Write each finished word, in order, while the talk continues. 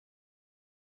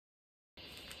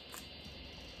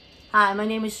Hi, my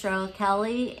name is Cheryl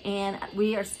Kelly, and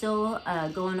we are still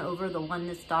going over the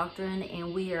Oneness Doctrine,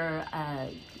 and we are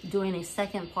doing a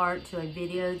second part to a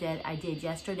video that I did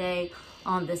yesterday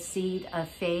on the seed of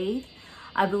faith.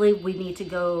 I believe we need to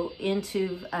go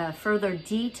into further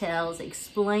details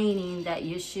explaining that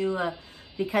Yeshua,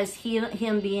 because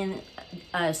him being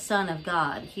a son of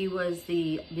God, he was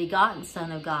the begotten son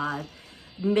of God,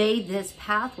 made this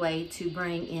pathway to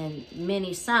bring in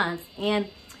many sons. And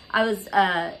I was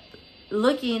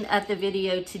looking at the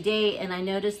video today, and I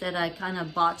noticed that I kind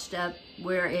of botched up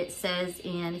where it says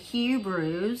in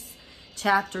Hebrews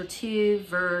chapter 2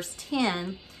 verse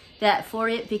 10 that for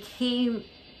it became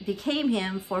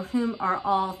him for whom are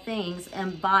all things,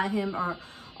 and by whom are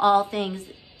all things,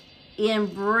 in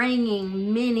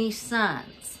bringing many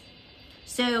sons.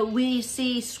 So we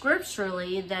see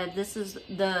scripturally that this was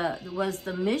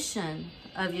the mission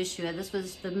of Yeshua. This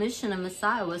was the mission of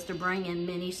Messiah, was to bring in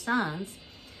many sons.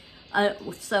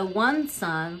 So one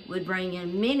son would bring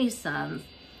in many sons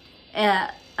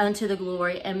unto the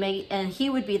glory, and he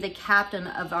would be the captain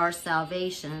of our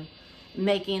salvation,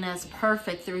 making us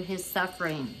perfect through his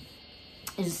suffering.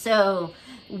 And so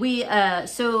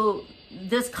so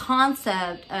this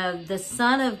concept of the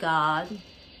Son of God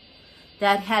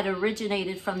that had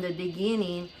originated from the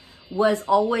beginning was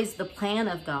always the plan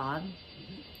of God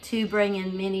to bring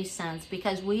in many sons,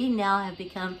 because we now have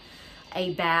become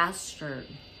a bastard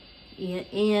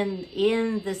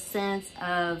in the sense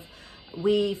of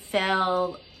we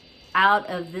fell out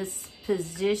of this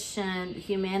position.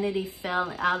 Humanity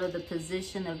fell out of the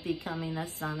position of becoming a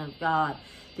son of God,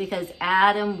 because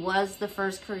Adam was the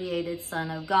first created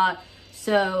son of God.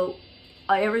 So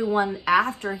everyone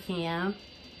after him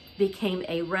became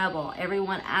a rebel.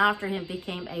 Everyone after him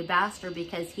became a bastard,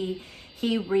 because he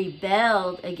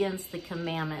rebelled against the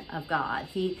commandment of God.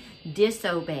 He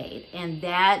disobeyed, and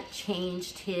that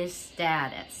changed his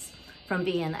status from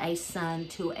being a son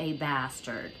to a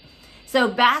bastard. So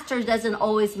bastard doesn't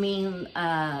always mean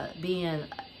being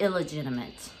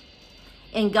illegitimate.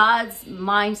 In God's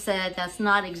mindset, that's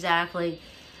not exactly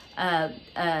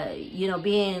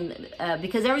being,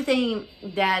 because everything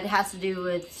that has to do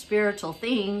with spiritual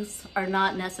things are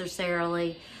not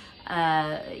necessarily,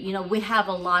 we have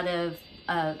a lot of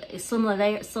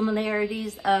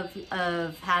similarities of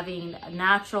having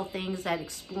natural things that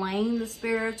explain the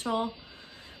spiritual,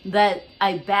 but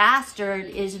a bastard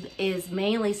is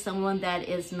mainly someone that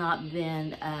has not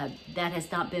been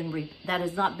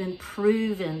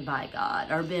proven by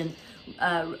God, or been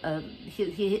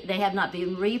they have not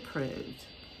been reproved.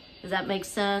 Does that make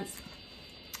sense?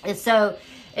 And so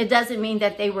it doesn't mean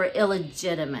that they were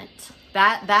illegitimate.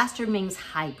 Bastard means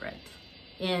hybrid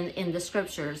in the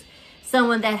scriptures.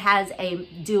 Someone that has a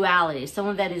duality,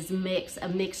 someone that is a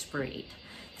mixed breed,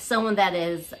 someone that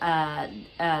is a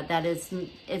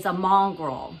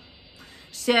mongrel.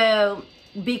 So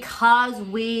because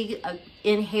we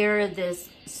inherit this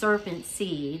serpent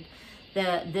seed,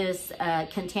 this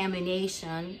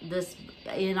contamination, this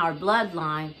in our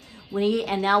bloodline,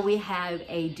 and now we have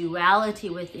a duality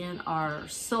within our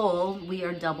soul. We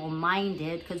are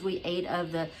double-minded because we ate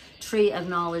of the tree of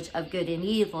knowledge of good and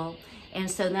evil. And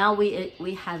so now we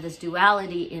have this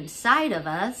duality inside of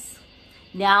us.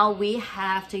 Now we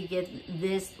have to get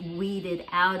this weeded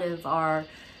out of our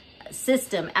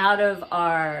system, out of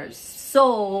our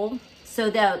soul, so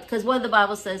that, because what the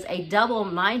Bible says, a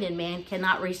double-minded man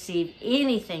cannot receive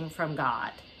anything from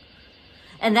God.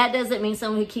 And that doesn't mean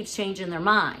someone who keeps changing their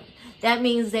mind. That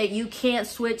means that you can't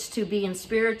switch to being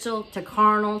spiritual to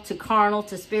carnal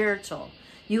to spiritual.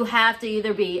 You have to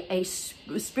either be a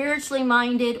spiritually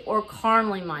minded or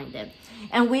carnally minded.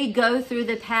 And we go through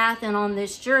the path and on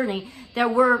this journey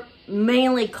that we're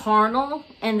mainly carnal,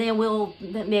 and then we'll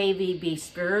maybe be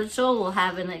spiritual. We'll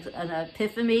have an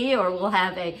epiphany, or we'll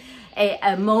have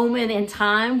a moment in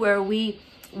time where we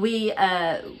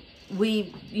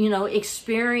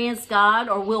experience God,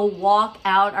 or we'll walk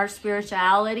out our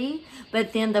spirituality.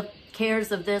 But then the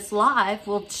cares of this life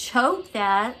will choke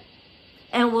that,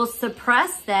 and we'll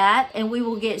suppress that, and we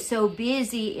will get so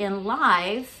busy in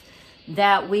life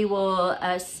that we will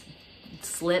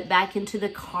slip back into the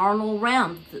carnal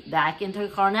realm, back into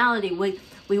carnality.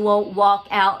 We won't walk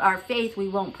out our faith. We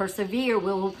won't persevere.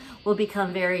 We'll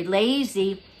become very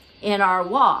lazy in our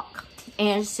walk.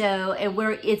 And so,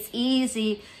 it's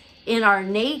easy in our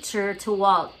nature to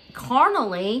walk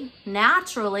carnally,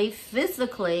 naturally,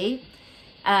 physically,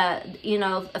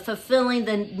 fulfilling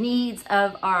the needs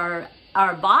of our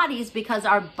bodies, because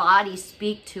our bodies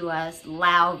speak to us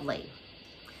loudly.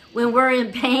 When we're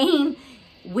in pain,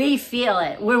 we feel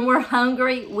it. When we're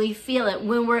hungry, we feel it.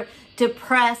 When we're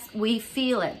depressed, we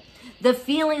feel it. The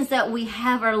feelings that we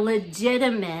have are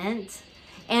legitimate,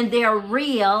 and they're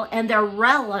real, and they're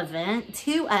relevant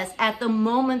to us at the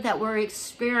moment that we're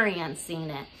experiencing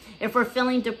it. If we're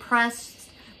feeling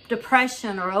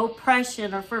depression or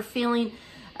oppression, or if we're feeling,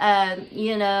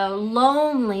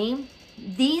 lonely,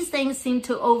 these things seem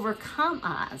to overcome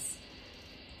us.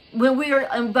 But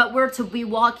we're to be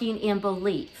walking in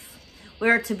belief.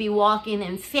 We're to be walking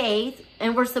in faith,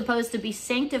 and we're supposed to be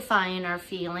sanctifying our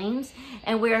feelings,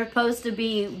 and we're supposed to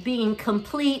be being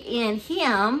complete in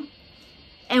Him.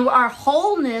 And our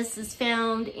wholeness is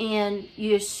found in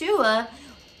Yeshua.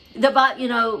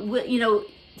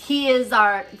 He is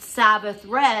our Sabbath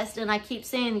rest, and I keep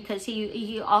saying because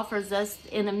he offers us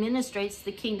and administrates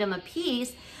the kingdom of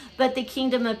peace. But the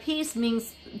kingdom of peace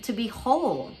means to be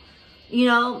whole. He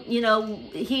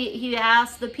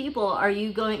asked the people, are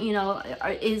you going,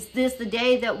 is this the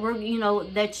day that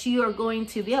that you are going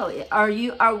to be,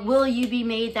 will you be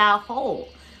made thou whole?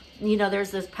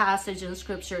 There's this passage in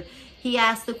scripture. He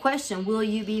asked the question, will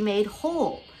you be made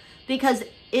whole? Because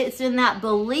it's in that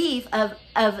belief of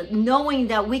knowing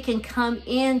that we can come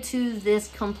into this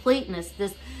completeness,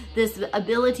 this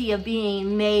ability of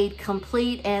being made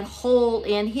complete and whole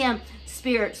in Him,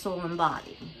 spirit, soul, and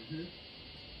body. Mm-hmm.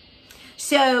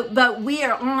 So, but we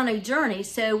are on a journey.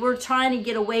 So we're trying to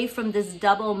get away from this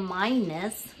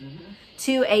double-mindedness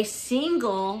to a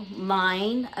single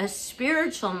mind, a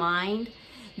spiritual mind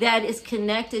that is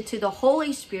connected to the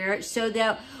Holy Spirit, so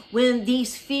that when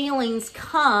these feelings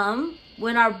come,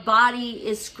 when our body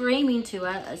is screaming to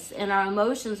us and our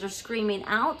emotions are screaming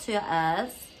out to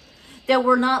us, that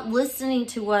we're not listening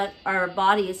to what our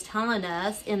body is telling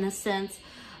us in the sense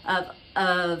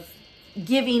of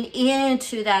giving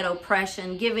into that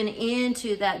oppression, giving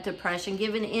into that depression,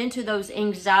 giving into those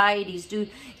anxieties,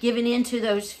 giving into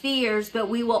those fears, but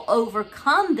we will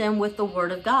overcome them with the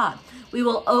Word of God. We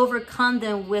will overcome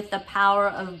them with the power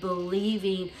of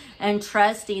believing and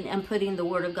trusting and putting the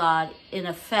Word of God in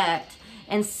effect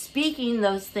and speaking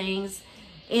those things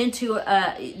into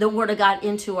the Word of God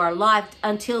into our life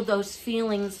until those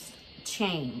feelings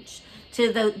change,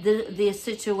 to the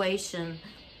situation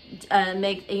and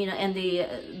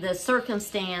the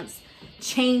circumstance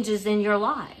changes in your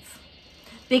life,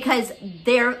 because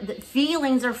the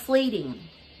feelings are fleeting.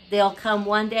 They'll come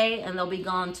one day and they'll be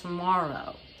gone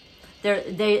tomorrow.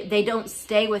 They don't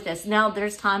stay with us. Now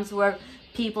there's times where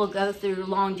people go through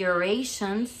long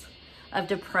durations of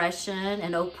depression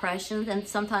and oppression, and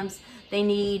sometimes they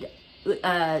need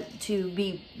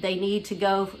to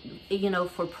go,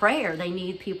 for prayer. They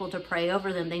need people to pray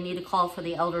over them. They need to call for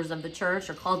the elders of the church,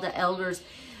 or call the elders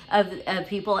of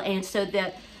people, and so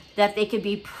that they could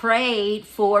be prayed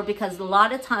for, because a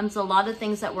lot of times, a lot of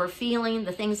things that we're feeling,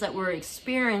 the things that we're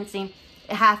experiencing,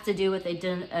 have to do with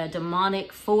a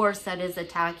demonic force that is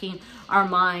attacking our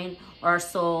mind, our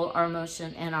soul, our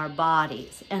emotion, and our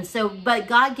bodies. And so, but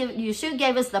Yeshua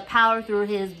gave us the power through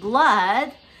His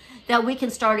blood that we can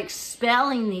start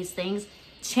expelling these things,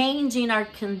 changing our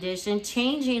condition,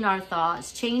 changing our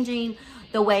thoughts, changing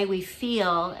the way we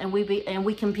feel, and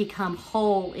we can become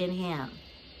whole in Him.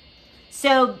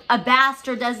 So a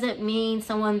bastard doesn't mean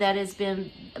someone that has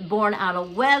been born out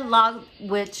of wedlock,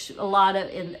 which a lot of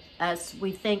us,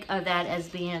 we think of that as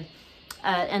being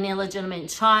an illegitimate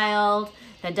child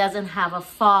that doesn't have a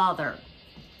father.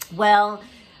 Well,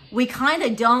 we kind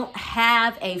of don't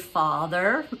have a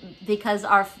father because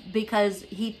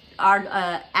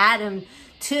Adam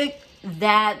took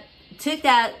that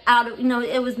out of,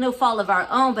 it was no fault of our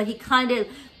own, but he kind of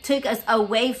took us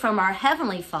away from our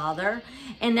Heavenly Father,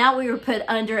 and now we were put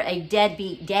under a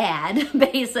deadbeat dad,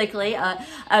 basically,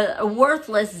 a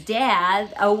worthless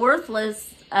dad, a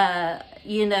worthless,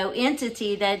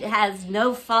 entity that has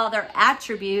no father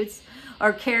attributes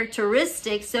or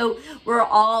characteristics. So we're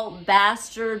all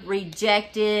bastard,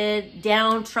 rejected,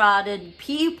 downtrodden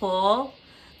people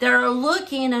that are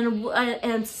looking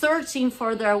and searching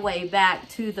for their way back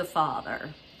to the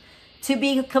Father, to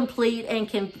be complete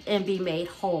and be made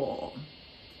whole.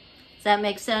 Does that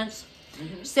make sense?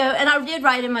 Mm-hmm. So, and I did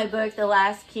write in my book, The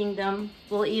Last Kingdom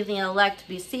Will Even Elect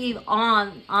Receive,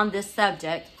 on this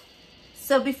subject.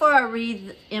 So before I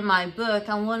read in my book,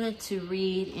 I wanted to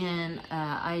read in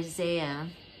Isaiah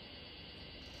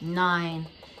 9,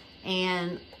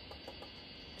 and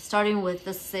starting with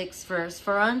the 6th verse.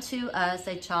 For unto us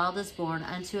a child is born,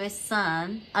 unto us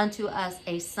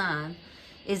a son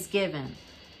is given,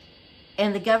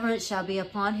 and the government shall be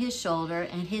upon his shoulder,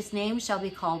 and his name shall be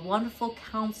called Wonderful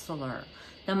Counselor,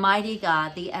 the Mighty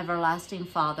God, the Everlasting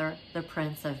Father, the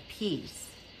Prince of Peace.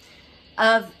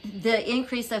 Of the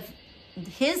increase of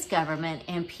His government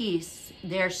and peace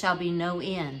there shall be no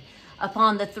end,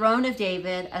 upon the throne of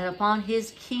David and upon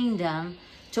his kingdom,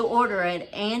 to order it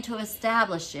and to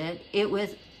establish it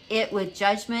with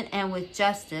judgment and with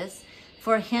justice,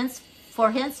 for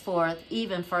henceforth,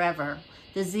 even forever.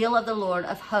 The zeal of the Lord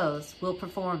of hosts will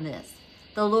perform this.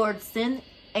 The Lord sent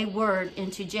a word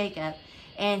into Jacob,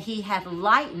 and he hath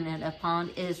lightened it upon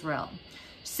Israel.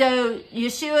 So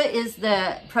Yeshua is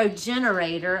the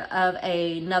progenitor of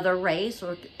another race,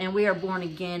 and we are born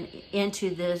again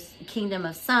into this kingdom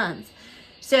of sons.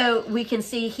 So we can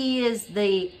see he is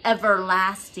the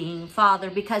everlasting Father,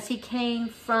 because he came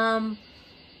from,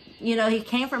 he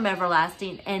came from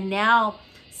everlasting. And now,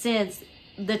 since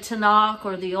the Tanakh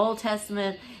or the Old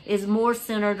Testament is more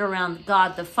centered around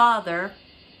God the Father,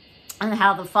 and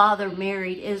how the Father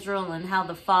married Israel, and how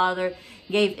the Father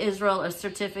gave Israel a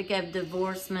certificate of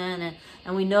divorcement,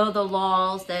 and we know the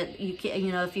laws that you can,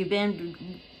 if you've been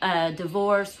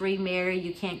divorced, remarried,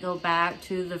 you can't go back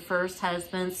to the first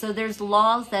husband. So there's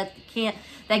laws that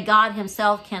God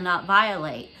himself cannot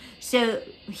violate. So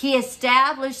he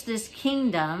established this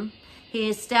kingdom. He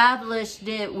established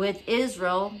it with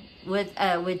Israel,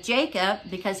 with Jacob,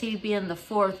 because he being the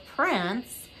fourth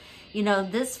prince.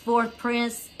 This fourth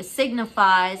prince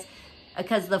signifies,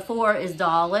 because the four is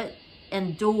Dalet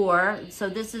and door. So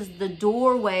this is the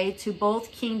doorway to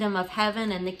both kingdom of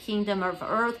heaven and the kingdom of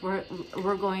earth.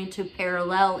 We're going to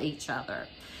parallel each other,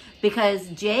 because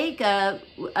Jacob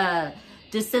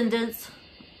descendants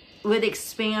would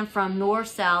expand from north,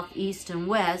 south, east, and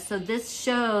west. So this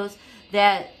shows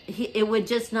that it would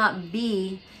just not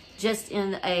be just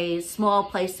in a small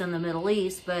place in the Middle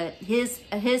East, but his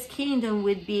kingdom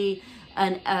would be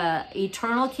an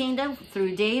eternal kingdom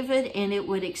through David, and it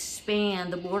would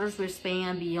expand. The borders would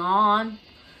expand beyond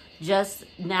just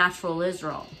natural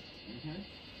Israel.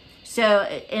 So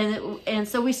and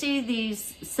so we see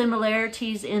these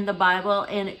similarities in the Bible,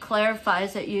 and it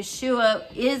clarifies that Yeshua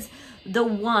is the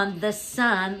one, the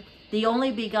Son, the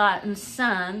only begotten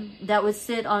Son that would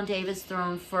sit on David's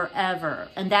throne forever.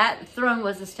 And that throne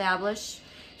was established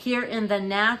here in the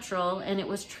natural, and it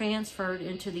was transferred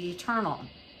into the eternal.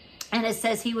 And it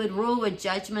says he would rule with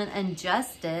judgment and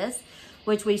justice,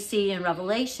 which we see in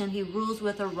Revelation. He rules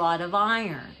with a rod of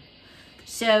iron.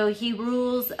 So he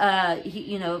rules,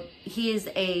 he is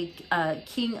a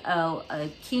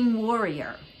king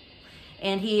warrior.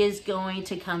 And he is going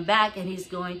to come back, and he's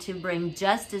going to bring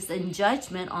justice and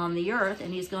judgment on the earth,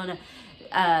 and he's going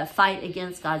to fight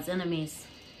against God's enemies,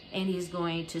 and he's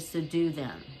going to subdue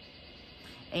them.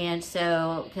 And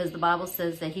so, because the Bible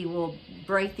says that he will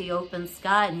break the open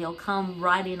sky, and he'll come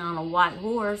riding on a white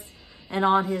horse, and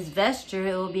on his vesture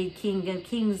it will be King of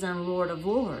Kings and Lord of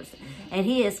Lords. And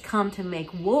he has come to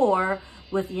make war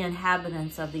with the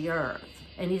inhabitants of the earth,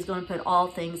 and he's going to put all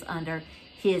things under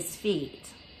his feet.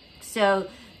 So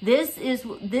this is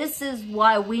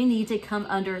why we need to come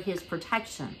under his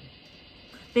protection,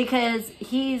 because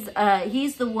he's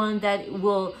the one that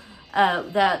will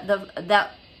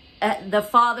the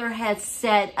Father had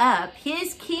set up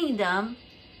his kingdom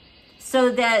so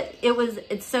that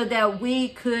we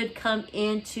could come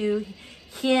into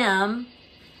him,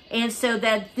 and so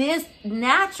that this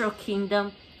natural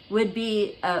kingdom would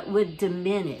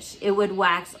diminish, it would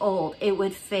wax old, it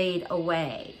would fade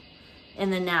away in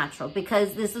the natural,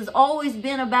 because this has always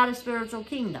been about a spiritual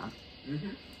kingdom.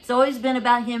 It's always been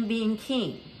about him being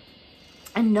king,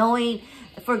 and knowing,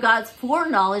 for God's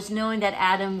foreknowledge, knowing that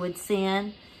Adam would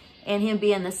sin, and him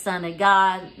being the Son of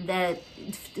God,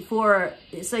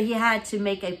 so he had to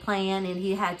make a plan, and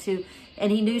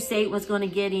he knew Satan was going to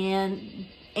get in,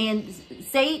 and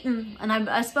Satan, and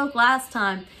I spoke last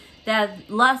time that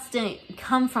lust didn't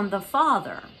come from the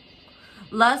Father.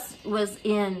 Lust was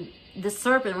in the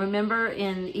serpent. Remember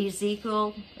in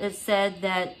Ezekiel, it said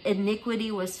that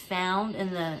iniquity was found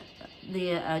in the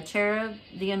cherub,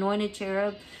 the anointed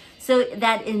cherub. So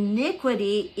that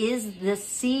iniquity is the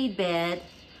seedbed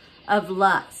of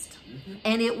lust,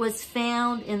 and it was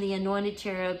found in the anointed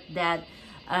cherub that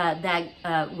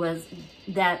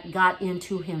got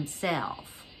into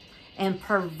himself and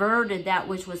perverted that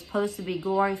which was supposed to be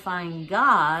glorifying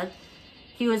God.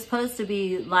 He was supposed to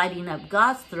be lighting up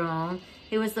God's throne.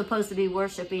 He was supposed to be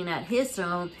worshiping at his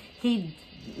throne. He,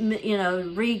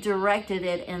 redirected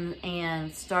it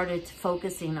and started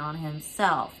focusing on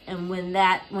himself. And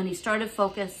when he started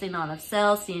focusing on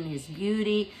himself, seeing his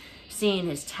beauty, seeing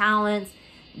his talents,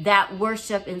 that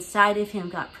worship inside of him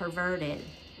got perverted.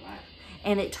 Right.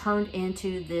 And it turned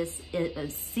into this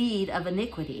seed of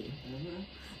iniquity.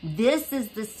 This is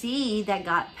the seed that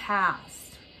got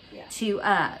passed to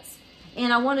us.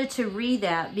 And I wanted to read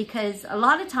that, because a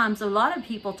lot of times, a lot of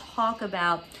people talk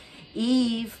about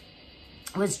Eve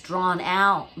was drawn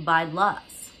out by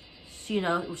lust. You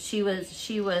know, she had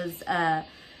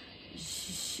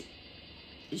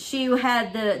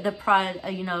the pride,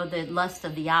 you know, the lust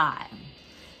of the eye,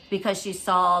 because she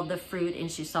saw the fruit and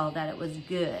she saw that it was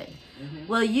good.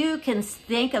 Well, you can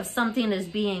think of something as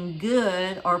being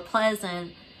good or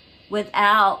pleasant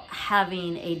without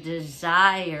having a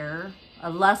desire, a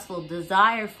lustful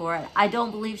desire for it. I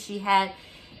don't believe she had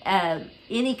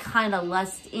any kind of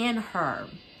lust in her.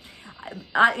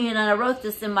 I wrote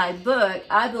this in my book.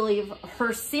 I believe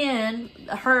her sin,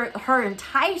 her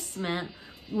enticement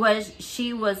was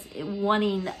she was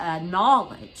wanting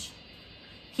knowledge.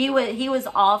 He was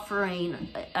offering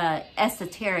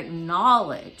esoteric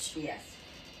knowledge, yes,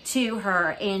 to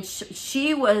her, and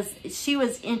she was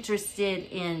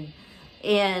interested in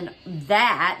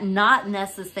that, not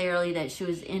necessarily that she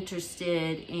was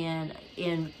interested in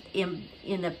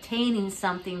obtaining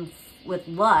something with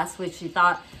lust, which she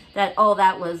thought that, oh,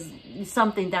 that was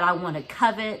something that I want to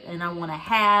covet and I want to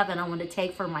have and I want to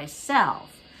take for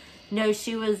myself. No,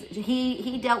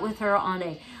 he dealt with her on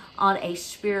a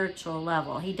spiritual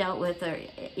level. He dealt with her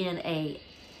in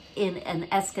an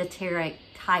esoteric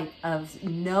type of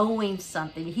knowing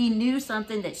something. He knew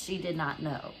something that she did not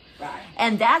know. Right.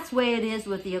 And that's the way it is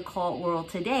with the occult world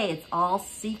today. It's all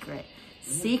secret.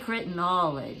 Secret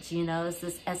knowledge, you know, it's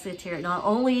this esoteric. Not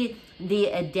only the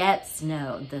adepts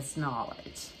know this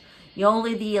knowledge.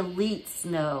 Only the elites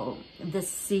know the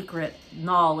secret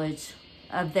knowledge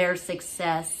of their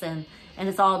success, and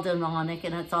it's all demonic,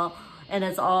 and it's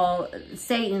all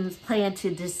Satan's plan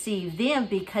to deceive them,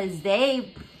 because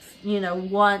they, you know,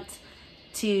 want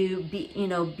to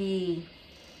be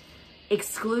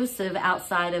exclusive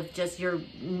outside of just your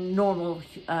normal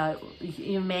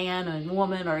your man and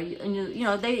woman, or you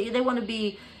know, they want to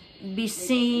be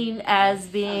seen as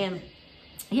being,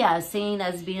 seen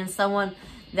as being someone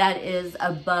that is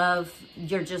above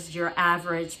your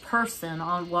average person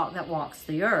that walks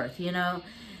the earth, you know.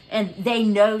 And they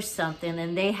know something,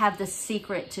 and they have the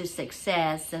secret to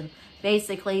success, and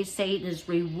basically Satan is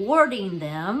rewarding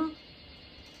them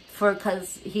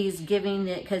because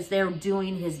they're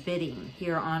doing his bidding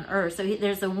here on earth. So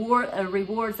there's a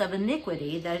rewards of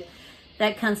iniquity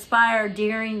that conspire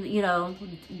during, you know,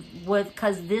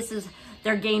 because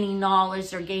they're gaining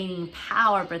knowledge, they're gaining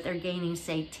power, but they're gaining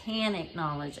satanic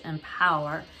knowledge and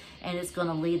power, and it's going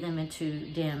to lead them into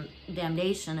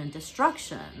damnation and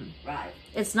destruction. Right.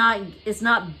 It's not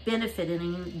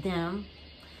benefiting them.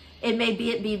 It may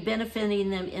be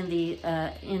benefiting them in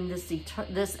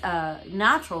this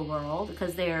natural world,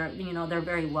 because they're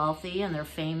very wealthy and they're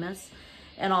famous,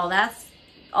 and all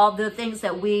the things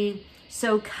that we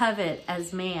so covet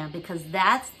as man, because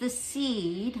that's the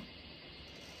seed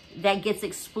that gets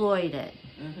exploited.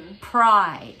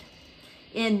 Pride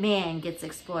in man gets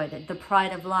exploited, the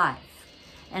pride of life,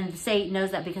 and Satan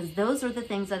knows that, because those are the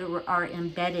things that are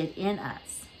embedded in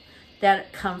us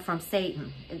that come from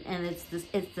Satan, and it's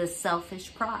the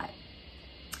selfish pride.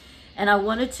 And I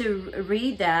wanted to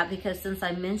read that because since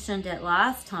I mentioned it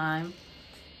last time,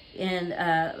 and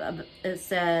it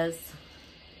says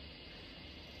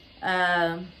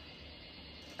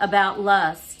about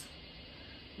lust.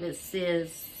 It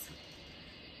says,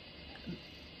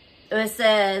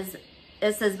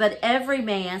 but every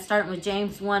man, starting with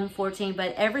James 1:14,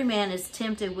 but every man is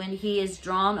tempted when he is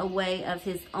drawn away of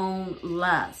his own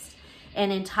lust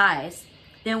and enticed.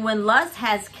 Then when lust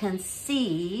has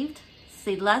conceived,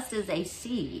 see, lust is a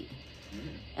seed,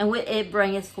 and it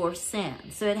brings forth sin.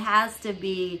 So it has to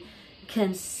be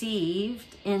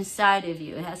conceived inside of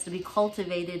you. It has to be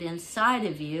cultivated inside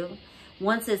of you.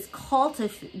 Once it's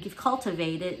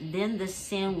cultivated, then the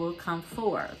sin will come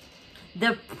forth.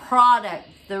 The product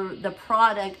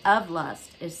of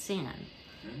lust is sin.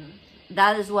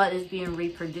 That is what is being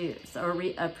reproduced or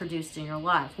produced in your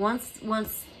life. Once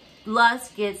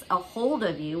lust gets a hold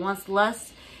of you, once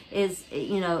lust is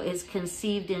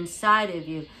conceived inside of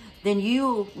you, then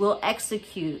you will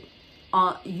execute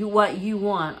what you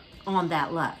want on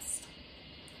that lust,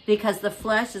 because the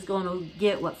flesh is going to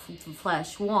get what the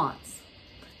flesh wants.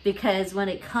 Because when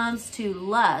it comes to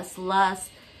lust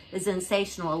is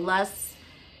sensational. Lust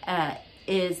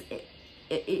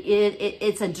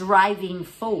it's a driving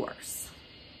force,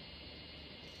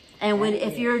 and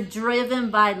if you're driven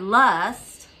by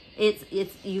lust,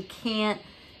 you can't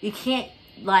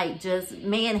like just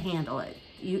manhandle it.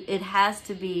 It has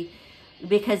to be,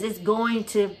 because it's going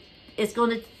to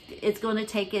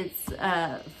take its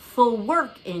full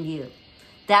work in you.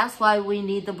 That's why we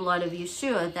need the blood of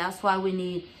Yeshua. That's why we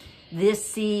need this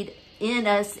seed in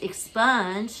us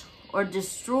expunged, or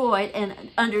destroyed, and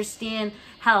understand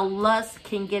how lust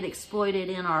can get exploited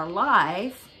in our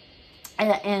life,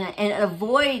 and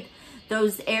avoid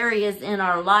those areas in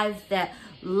our life that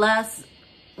lust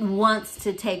wants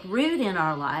to take root in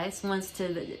our lives, wants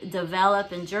to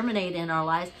develop and germinate in our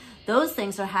lives, those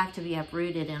things have to be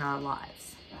uprooted in our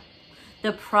lives.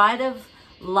 The pride of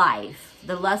life,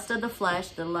 the lust of the flesh,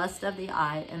 the lust of the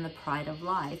eye, and the pride of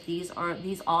life. These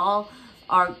all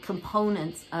are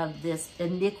components of this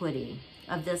iniquity,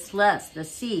 of this lust, the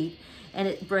seed, and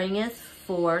it bringeth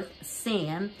forth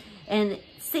sin. And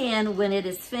sin, when it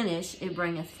is finished, it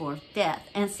bringeth forth death.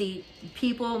 And see,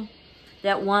 people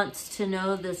that want to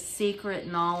know the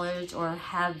secret knowledge, or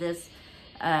have this,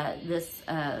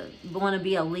 want to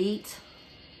be elite,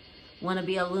 want to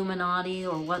be Illuminati,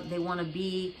 or what they want to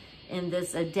be in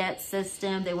this debt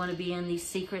system, they want to be in these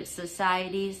secret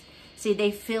societies. See,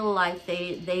 they feel like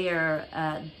they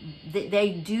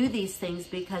do these things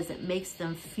because it makes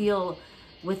them feel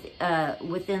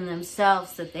within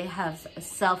themselves that they have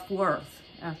self-worth,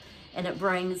 and it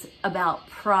brings about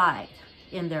pride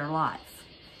in their life,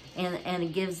 and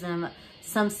it gives them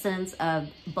some sense of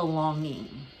belonging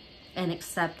and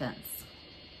acceptance,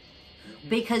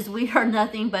 because we are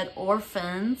nothing but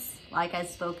orphans, like I've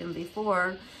spoken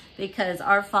before, because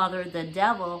our father, the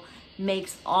devil,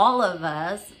 makes all of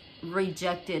us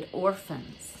rejected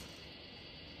orphans.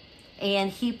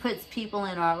 And he puts people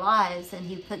in our lives, and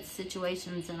he puts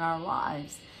situations in our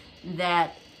lives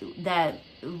that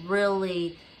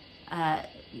really,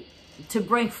 to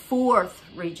bring forth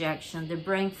rejection, to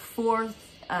bring forth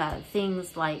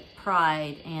things like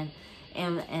pride and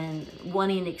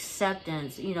wanting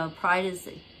acceptance. You know, pride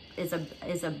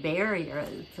is a barrier.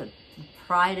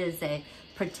 Pride is a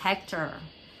protector.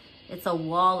 It's a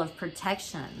wall of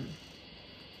protection.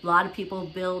 A lot of people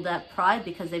build up pride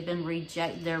because they've been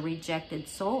they're rejected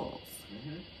souls.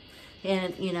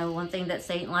 And, you know, one thing that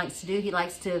Satan likes to do, he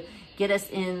likes to get us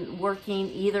working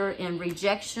either in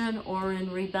rejection or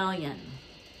in rebellion.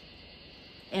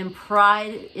 And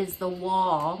pride is the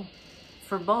wall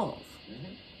for both.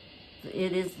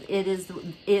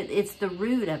 It's the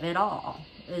root of it all,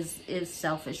 is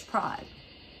selfish pride.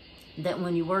 That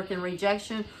when you work in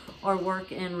rejection or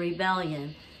work in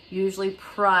rebellion, usually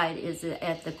pride is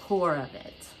at the core of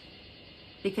it,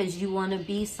 because you want to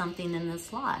be something in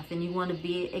this life, and you want to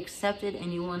be accepted,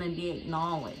 and you want to be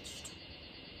acknowledged.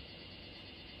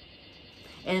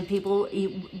 And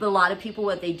a lot of people,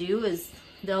 what they do is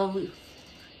they'll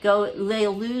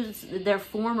lose their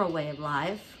former way of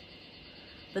life,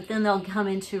 but then they'll come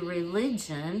into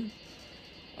religion,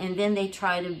 and then they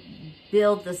try to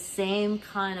build the same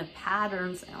kind of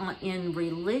patterns in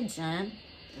religion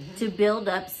to build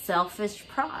up selfish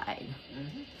pride,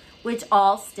 which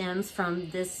all stems from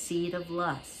this seed of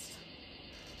lust.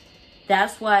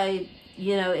 That's why,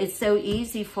 you know, it's so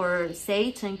easy for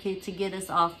Satan to get us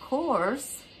off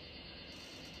course,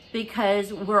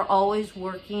 because we're always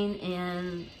working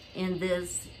in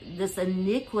this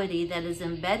iniquity that is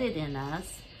embedded in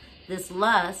us, this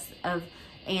lust of.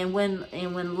 And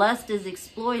when lust is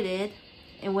exploited,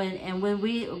 and when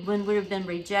we've been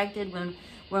rejected, when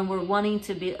we're wanting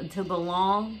to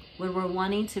belong, when we're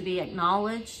wanting to be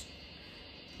acknowledged,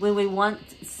 when we want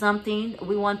something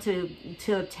we want to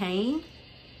obtain,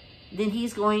 then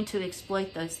he's going to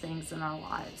exploit those things in our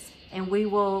lives, and we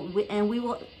will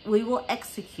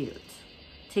execute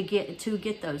to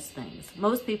get those things.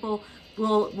 Most people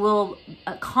will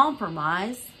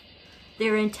compromise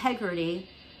their integrity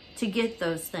to get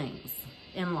those things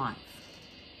in life,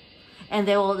 and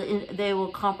they will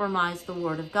compromise the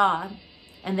Word of God,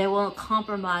 and they will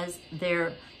compromise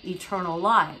their eternal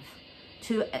life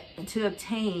to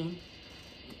obtain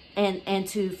and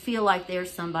to feel like they're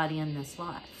somebody in this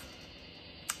life.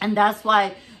 And that's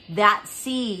why that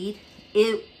seed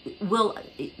of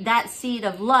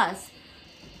lust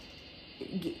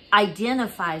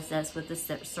identifies us with the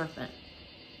serpent.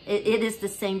 It is the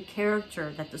same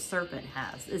character that the serpent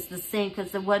has. It's the same,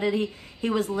 because what did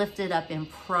he was lifted up in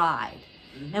pride.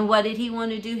 And what did he want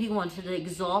to do? He wanted to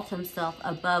exalt himself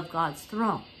above God's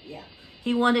throne. Yeah.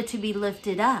 He wanted to be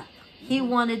lifted up. He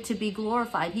wanted to be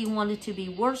glorified. He wanted to be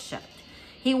worshiped.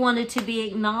 He wanted to be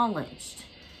acknowledged.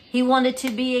 He wanted to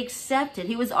be accepted.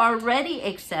 He was already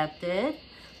accepted,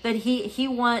 but he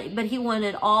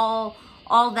wanted all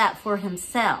that for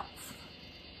himself.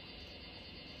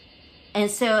 And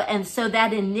so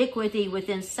that iniquity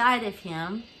within inside of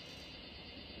him,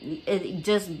 it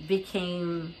just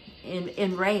became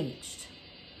enraged,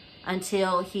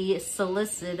 until he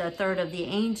solicited a third of the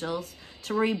angels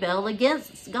to rebel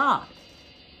against God.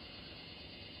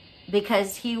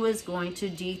 because he was going to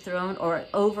dethrone or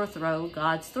overthrow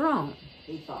God's throne.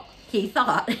 He thought. He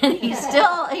thought, and he's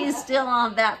still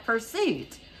on that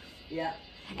pursuit. Yeah.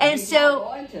 And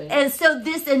so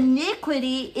this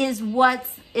iniquity is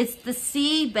it's the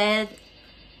seedbed.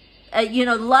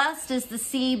 Lust is the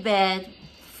seedbed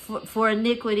for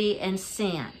iniquity and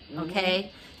sin.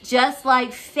 Okay, just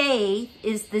like faith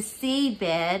is the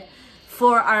seedbed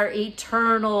for our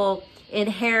eternal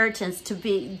inheritance, to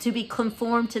be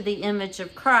conformed to the image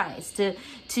of Christ,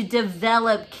 to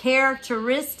develop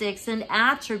characteristics and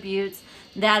attributes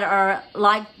that are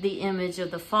like the image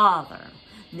of the Father.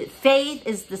 Faith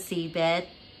is the seedbed.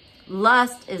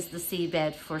 Lust is the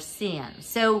seedbed for sin.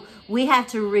 So we have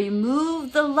to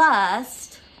remove the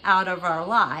lust out of our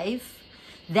life.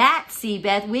 That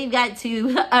seedbed, we've got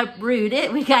to uproot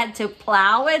it. We've got to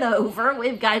plow it over.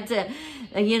 We've got to,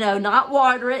 not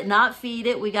water it, not feed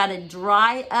it. We got to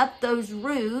dry up those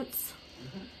roots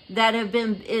that have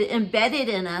been embedded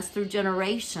in us through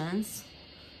generations,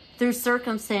 through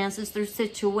circumstances, through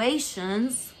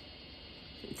situations,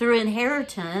 through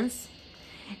inheritance.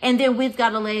 And then we've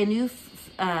got to lay a new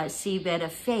seedbed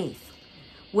of faith,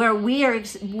 where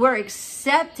we're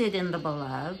accepted in the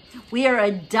beloved. We are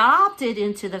adopted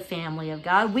into the family of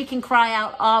God. We can cry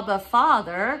out, Abba,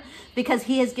 Father, because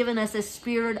he has given us a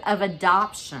spirit of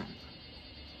adoption.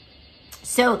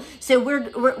 So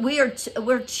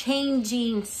we're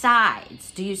changing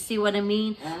sides. Do you see what I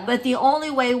mean? But the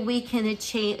only way we can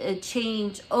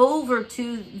change over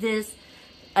to this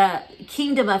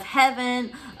kingdom of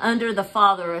heaven under the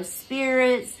Father of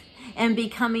spirits and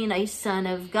becoming a son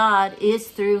of God is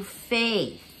through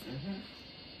faith.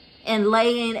 And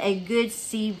laying a good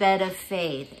seedbed of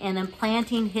faith and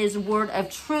implanting his word of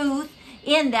truth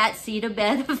in that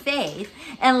seedbed of faith,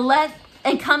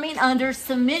 and coming under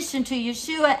submission to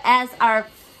Yeshua as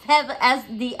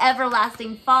the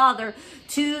everlasting Father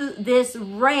to this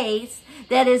race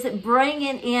that is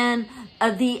bringing in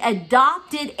the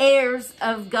adopted heirs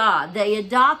of God, the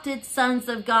adopted sons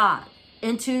of God,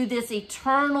 into this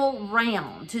eternal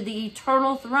realm, to the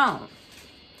eternal throne.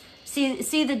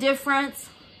 See the difference?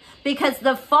 Because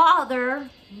the Father,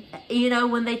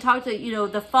 when they talk to,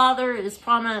 the Father is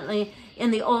prominently in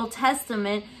the Old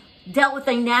Testament, dealt with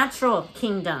a natural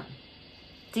kingdom.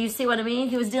 Do you see what I mean?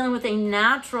 He was dealing with a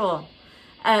natural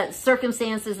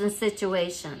circumstances and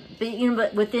situation.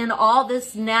 But within all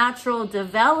this natural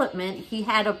development, he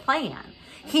had a plan.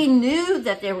 He knew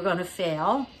that they were going to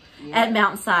fail at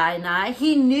Mount Sinai.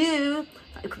 He knew,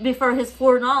 before his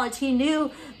foreknowledge, he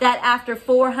knew that after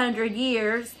 400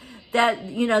 years, that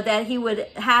he would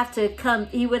have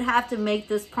to make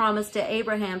this promise to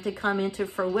Abraham to come into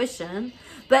fruition.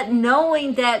 But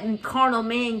knowing that carnal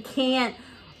man can't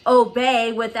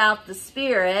obey without the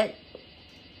Spirit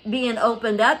being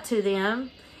opened up to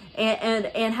them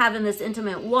and having this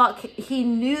intimate walk, he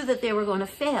knew that they were going to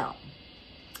fail.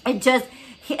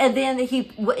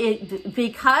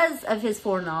 Because of his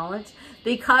foreknowledge,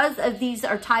 because of these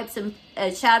are types and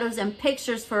shadows and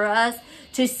pictures for us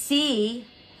to see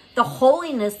the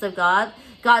holiness of God,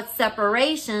 God's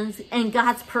separations, and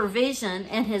God's provision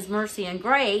and his mercy and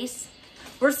grace,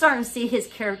 we're starting to see his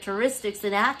characteristics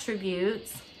and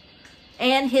attributes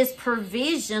and his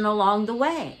provision along the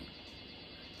way.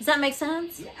 Does that make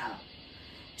sense?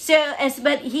 Yeah.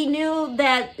 But he knew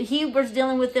that he was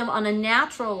dealing with them on a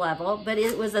natural level, but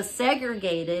it was a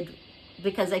segregated,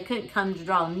 because they couldn't come to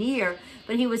draw near,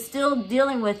 but he was still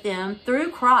dealing with them through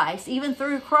Christ, even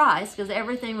through Christ, because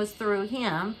everything was through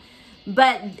him.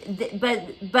 But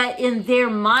in their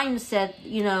mindset,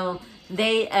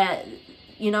 they,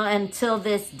 until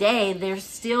this day, they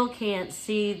still can't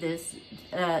see this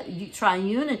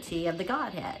triunity of the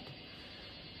Godhead.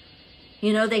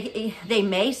 They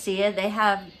may see it.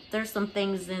 There's some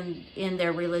things in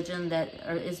their religion that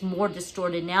is more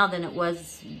distorted now than it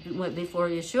was before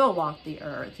Yeshua walked the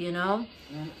earth,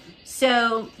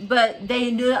 So, but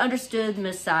they understood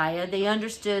Messiah. They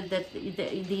understood that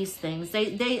these things.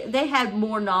 They had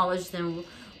more knowledge than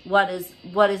what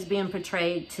is being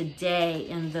portrayed today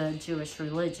in the Jewish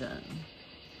religion.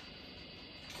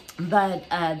 But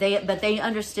they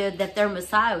understood that their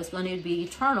Messiah was going to be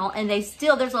eternal, and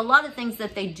there's a lot of things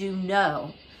that they do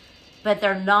know, but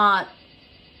they're not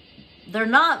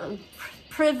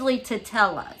privy to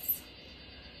tell us,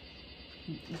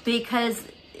 because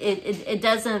it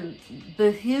doesn't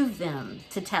behoove them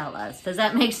to tell us. Does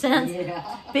that make sense?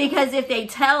 Yeah. Because if they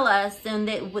tell us,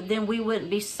 then we wouldn't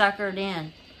be suckered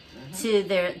in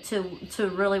to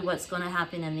really what's going to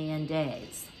happen in the end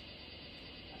days.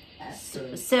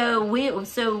 So we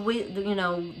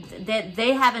that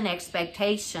they have an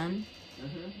expectation,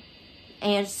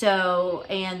 And so,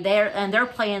 and they're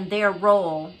playing their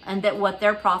role, and that what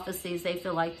their prophecies they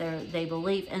feel like they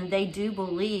believe, and they do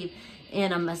believe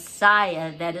in a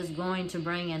Messiah that is going to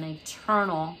bring an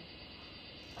eternal,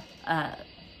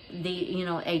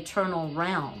 eternal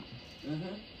realm.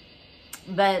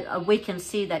 Mm-hmm. But we can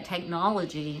see that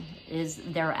technology is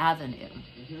their avenue.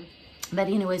 Mm-hmm. But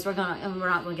anyways, we're not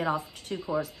going to get off too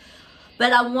course.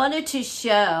 But I wanted to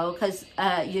show, because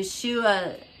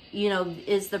Yeshua,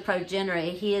 is the progenitor.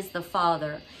 He is the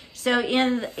Father. So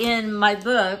in my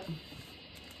book,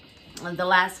 The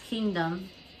Last Kingdom,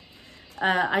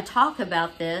 I talk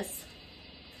about this,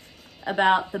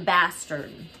 about the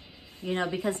bastard,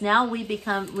 because now we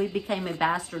became a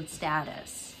bastard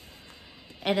status.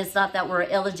 And it's not that we're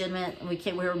illegitimate, we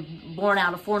were born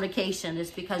out of fornication.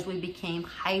 It's because we became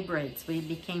hybrids, we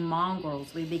became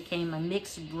mongrels, we became a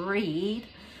mixed breed.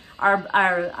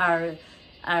 Our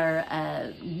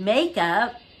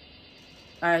makeup,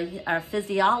 our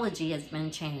physiology has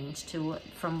been changed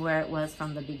from where it was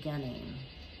from the beginning.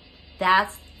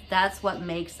 That's what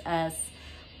makes us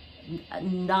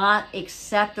not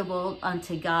acceptable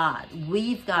unto God.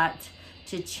 We've got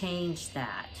to change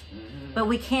that. Mm-hmm. But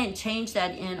we can't change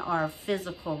that in our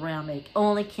physical realm. It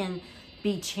only can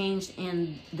be changed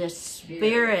in the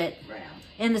spirit realm.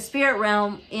 In the spirit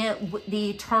realm, in the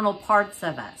eternal parts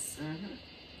of us.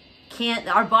 Mm-hmm.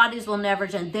 Our bodies will never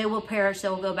change. They will perish. They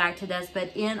will go back to dust.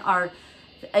 But in our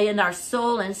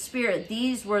soul and spirit,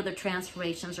 these were the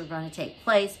transformations are going to take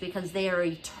place, because they are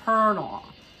eternal.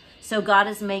 So God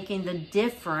is making the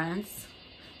difference.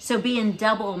 So being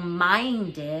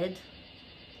double-minded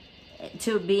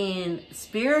to being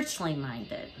spiritually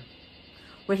minded,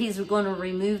 where he's going to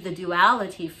remove the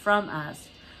duality from us,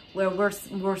 where we're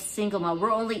single.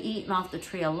 We're only eating off the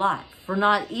tree of life. We're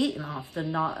not eating off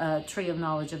the tree of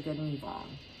knowledge of good and evil,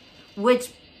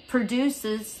 which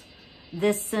produces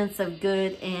this sense of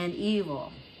good and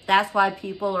evil. That's why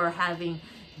people are having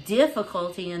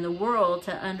difficulty in the world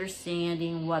to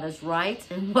understanding what is right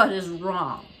and what is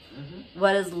wrong, mm-hmm.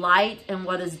 what is light and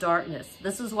what is darkness.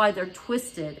 This is why they're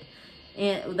twisted.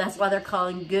 And that's why they're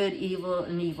calling good evil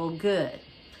and evil good,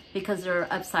 because they're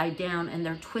upside down and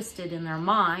they're twisted in their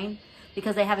mind,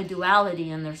 because they have a duality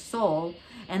in their soul,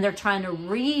 and they're trying to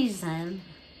reason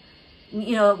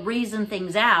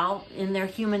things out in their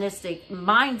humanistic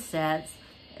mindsets,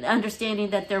 understanding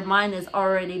that their mind has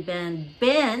already been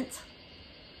bent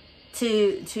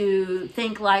to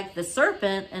think like the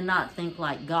serpent and not think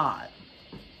like God.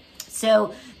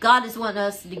 So God is wanting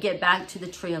us to get back to the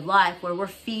tree of life, where we're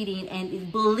feeding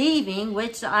and believing,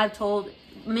 which I've told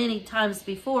many times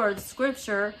before, the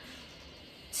scripture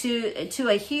to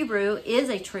a Hebrew is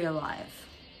a tree of life.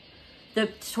 The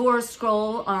Torah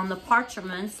scroll on the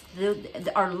parchments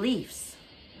are leaves.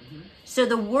 Mm-hmm. So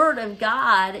the Word of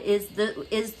God is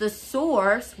the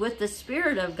source with the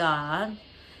Spirit of God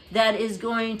that is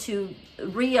going to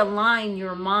realign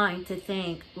your mind to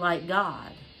think like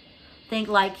God. Think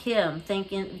like Him.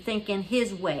 Think in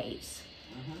His ways.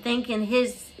 Mm-hmm. Think in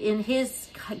His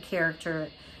character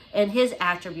and His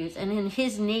attributes and in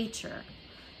His nature.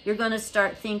 You're going to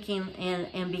start thinking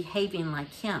and behaving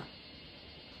like Him.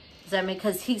 Does that mean?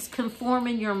 Because He's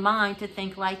conforming your mind to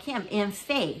think like Him in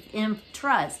faith, in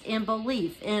trust, in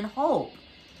belief, in hope.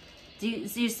 Do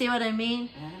you see what I mean?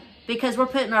 Mm-hmm. Because we're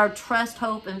putting our trust,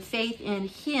 hope, and faith in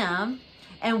Him,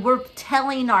 and we're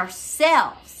telling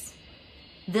ourselves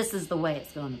this is the way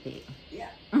it's going to be. Yeah.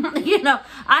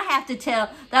 I have to tell.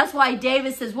 That's why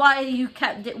David says, why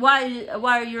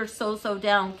are your soul so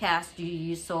downcast,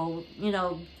 you soul?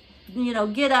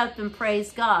 Get up and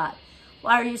praise God.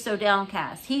 Why are you so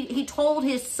downcast? He told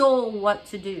his soul what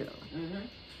to do. Mm-hmm.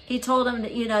 He told him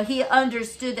that, he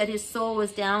understood that his soul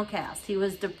was downcast. He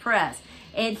was depressed.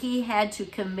 And he had to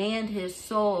command his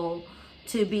soul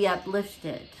to be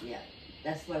uplifted. Yeah.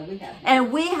 That's why we have.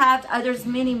 And we have, there's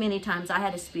many, many times I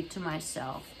had to speak to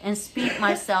myself and speak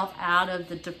myself out of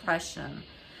the depression.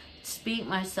 Speak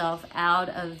myself out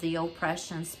of the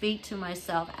oppression. Speak to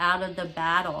myself out of the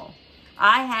battle.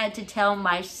 I had to tell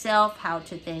myself how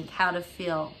to think, how to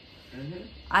feel. Mm-hmm.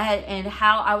 And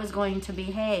how I was going to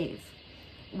behave.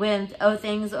 When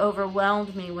things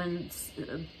overwhelmed me, when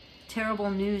terrible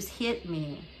news hit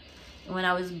me. When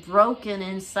I was broken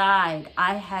inside,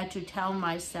 I had to tell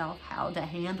myself how to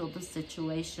handle the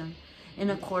situation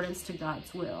in accordance to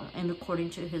God's will and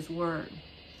according to His Word.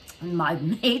 My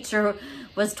nature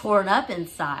was torn up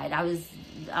inside. I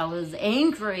was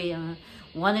angry and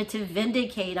wanted to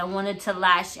vindicate. I wanted to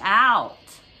lash out.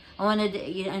 I wanted to,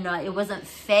 it wasn't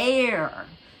fair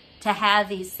to have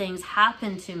these things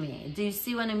happen to me. Do you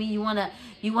see what I mean? You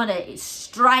want to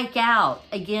strike out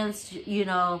against,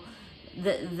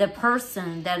 the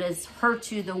person that has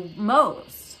hurt you the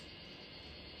most.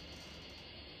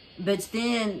 But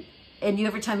then, and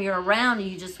every time you're around,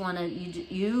 you just want to,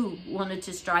 you wanted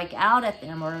to strike out at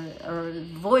them or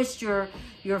voice your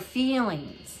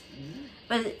feelings.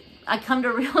 But I come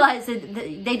to realize that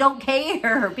they don't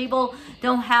care. People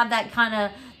don't have that kind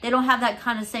of, they don't have that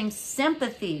kind of same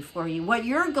sympathy for you. What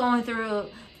you're going through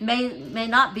may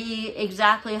not be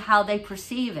exactly how they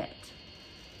perceive it.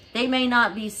 They may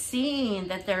not be seeing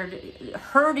that they're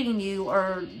hurting you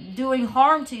or doing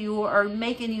harm to you or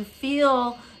making you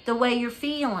feel the way you're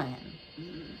feeling.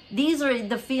 These are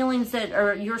the feelings that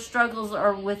are your struggles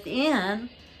are within.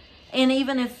 And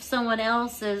even if someone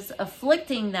else is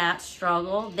afflicting that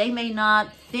struggle, they may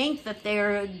not think that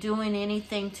they're doing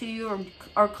anything to you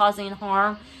or causing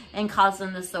harm and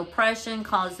causing this oppression,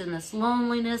 causing this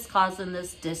loneliness, causing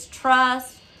this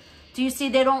distrust. Do you see?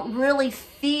 They don't really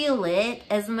feel it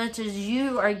as much as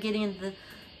you are getting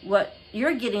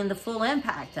you're getting the full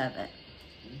impact of it.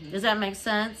 Does that make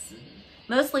sense?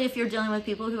 Mostly if you're dealing with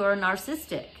people who are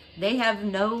narcissistic. They have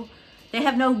no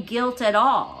guilt at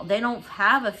all. They don't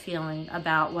have a feeling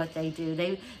about what they do.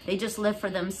 They just live for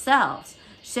themselves.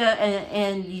 So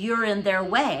and you're in their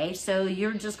way, so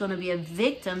you're just going to be a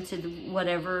victim to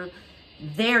whatever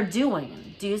they're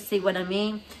doing. Do you see what I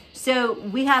mean? So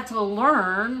we have to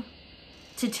learn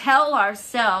to tell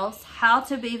ourselves how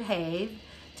to behave,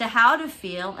 to how to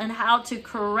feel, and how to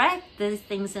correct these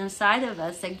things inside of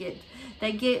us that get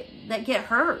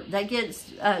hurt, that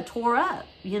gets tore up,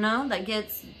 that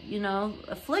gets,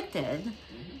 afflicted.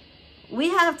 We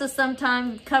have to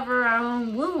sometimes cover our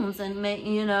own wounds and make,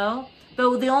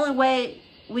 but the only way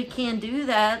we can do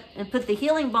that and put the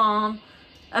healing balm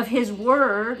of His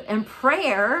Word and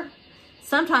prayer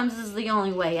sometimes is the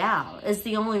only way out. It's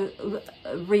the only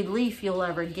relief you'll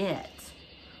ever get.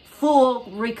 Full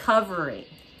recovery.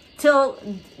 Till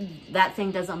that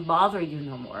thing doesn't bother you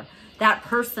no more. That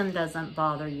person doesn't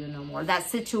bother you no more. That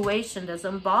situation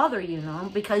doesn't bother you no more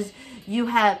because you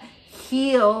have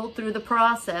healed through the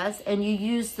process and you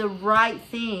use the right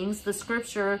things, the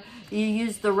scripture, you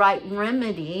use the right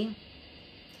remedy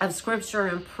of scripture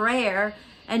and prayer,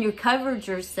 and you covered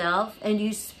yourself and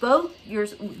you spoke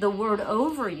the word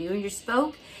over you. You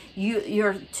spoke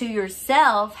to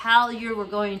yourself how you were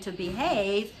going to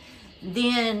behave.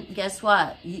 Then guess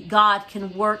what? God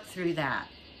can work through that.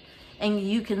 And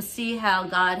you can see how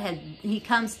He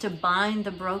comes to bind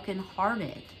the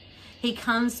brokenhearted. He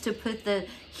comes to put the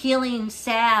healing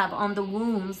salve on the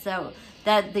wounds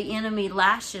that the enemy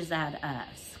lashes at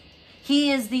us.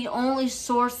 He is the only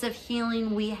source of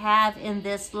healing we have in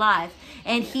this life.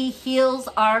 And He heals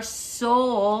our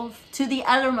soul to the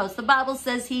uttermost. The Bible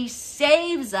says He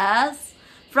saves us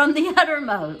from the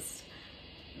uttermost.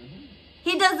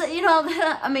 He doesn't,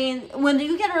 when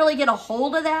you can really get a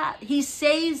hold of that, He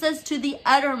saves us to the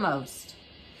uttermost.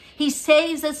 He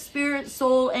saves us spirit,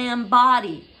 soul, and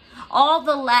body. All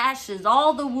the lashes,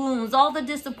 all the wounds, all the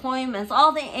disappointments,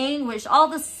 all the anguish, all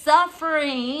the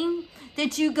suffering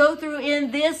that you go through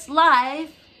in this life,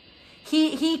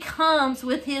 He comes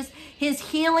with his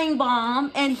healing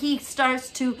balm, and He starts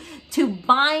to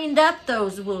bind up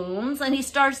those wounds, and He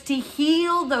starts to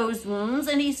heal those wounds,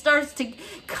 and He starts to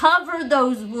cover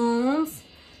those wounds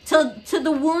till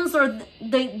the wounds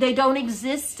they don't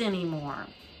exist anymore.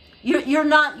 You're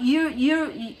not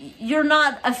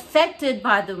affected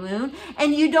by the wound,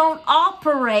 and you don't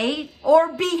operate or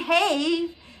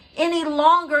behave any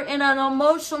longer in an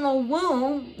emotional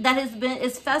wound that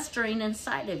is festering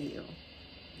inside of you.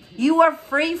 You are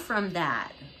free from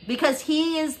that because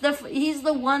He's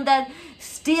the one that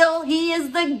He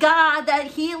is the God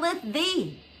that healeth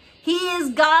thee. He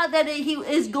is God that He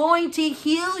is going to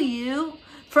heal you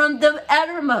from the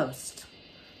uttermost.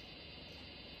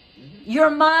 Your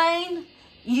mind,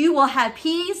 you will have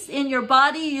peace. In your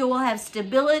body, you will have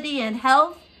stability and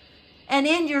health. And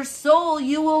in your soul,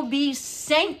 you will be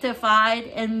sanctified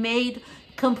and made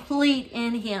complete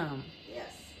in Him. Yes.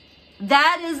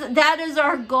 That is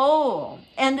our goal.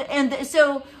 And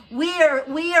so we are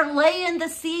laying the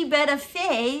seedbed of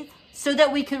faith so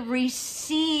that we could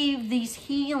receive these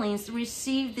healings,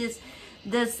 receive this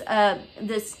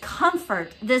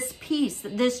comfort, this peace,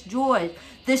 this joy,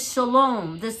 this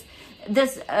shalom, this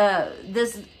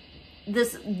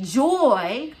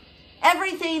joy,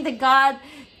 everything that God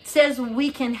says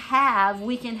we can have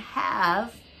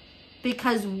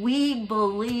because we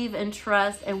believe and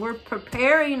trust, and we're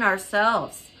preparing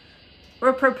ourselves.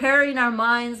 We're preparing our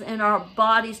minds and our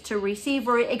bodies to receive.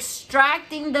 We're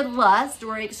extracting the lust.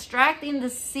 We're extracting the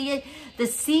seed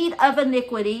of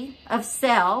iniquity, of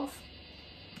self.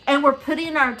 And we're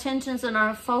putting our attentions and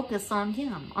our focus on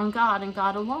him, on God and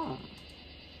God alone.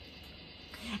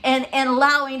 And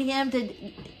allowing him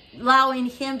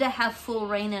to have full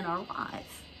reign in our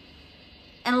life.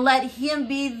 And let him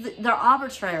be the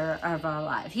arbitrator of our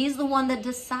life. He's the one that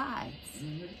decides.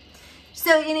 Mm-hmm.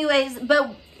 So anyways,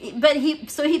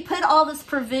 he put all this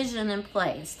provision in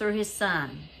place through his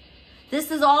son.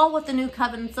 This is all what the new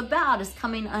covenant's about, is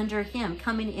coming under him,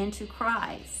 coming into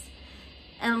Christ.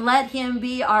 And let him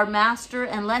be our master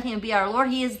and let him be our Lord.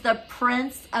 He is the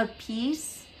Prince of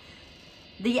Peace,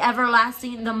 the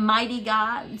everlasting, the mighty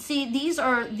God. See, he is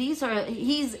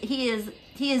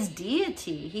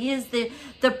deity. He is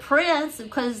the prince,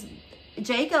 because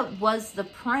Jacob was the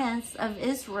prince of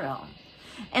Israel.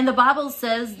 And the Bible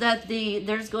says that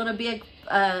there's going to be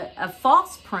a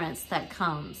false prince that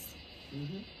comes.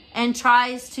 Mm-hmm. And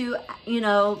tries to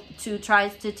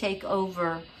take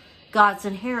over God's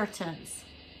inheritance.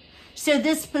 So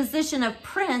this position of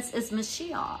prince is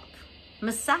Mashiach,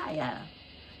 Messiah,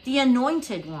 the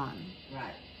anointed one.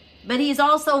 Right. But he's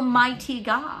also mighty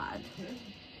God.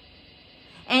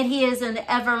 And he is an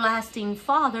everlasting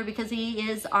Father, because he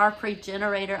is our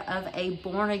progenitor of a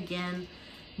born-again,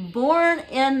 born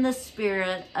in the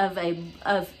spirit of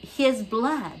his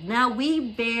blood. Now we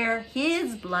bear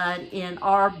his blood in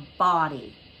our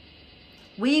body.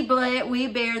 We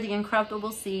bear the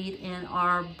incorruptible seed in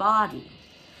our body.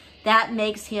 That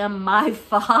makes him my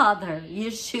Father.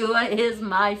 Yeshua is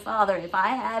my Father. If I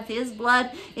have his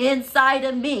blood inside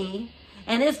of me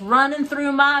and it's running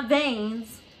through my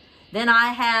veins, then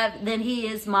he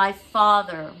is my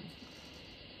Father,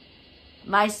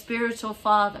 my spiritual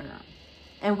Father.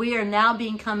 And we are now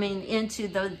coming into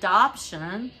the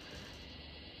adoption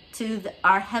to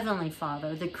our Heavenly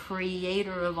Father, the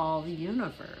creator of all the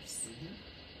universe.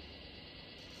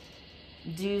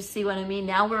 Do you see what I mean?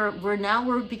 Now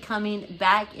we're becoming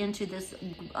back into this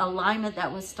alignment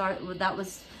that was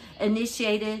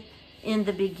initiated in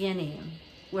the beginning,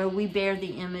 where we bear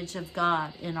the image of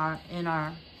God in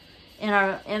ourselves,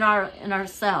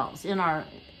 in our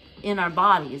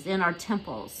bodies, in our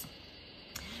temples.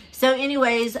 So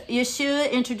anyways,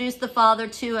 Yeshua introduced the Father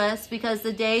to us because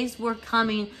the days were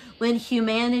coming when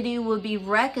humanity would be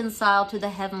reconciled to the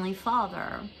Heavenly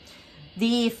Father,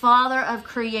 the Father of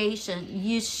creation.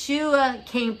 Yeshua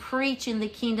came preaching the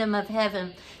kingdom of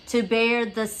heaven to bear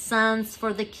the sons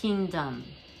for the kingdom.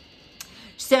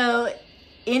 So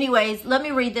anyways, let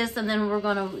me read this and then we're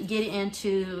going to get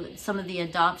into some of the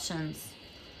adoptions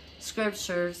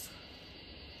scriptures.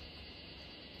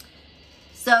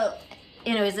 So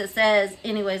anyways, it says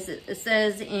in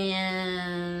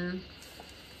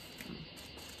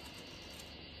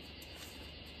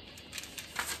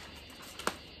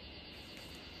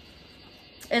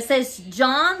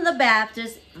John the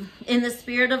Baptist, in the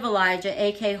spirit of Elijah,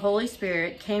 aka Holy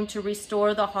Spirit, came to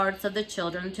restore the hearts of the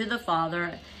children to the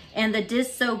Father and the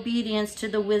disobedience to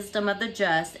the wisdom of the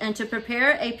just, and to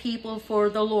prepare a people for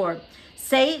the Lord.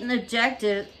 Satan's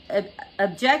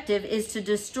objective is to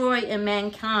destroy in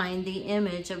mankind the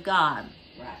image of God,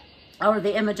 right, or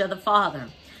the image of the Father.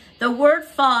 The word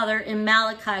Father in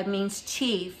Malachi means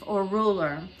chief or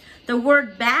ruler. The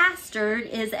word bastard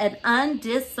is an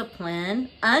undisciplined,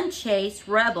 unchaste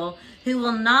rebel who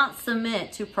will not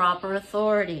submit to proper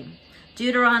authority.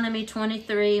 Deuteronomy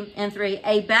 23:3,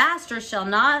 a bastard shall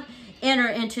not enter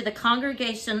into the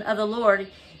congregation of the Lord.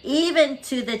 Even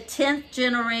to the 10th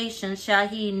generation shall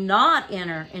he not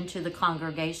enter into the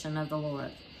congregation of the Lord.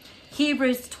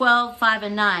 Hebrews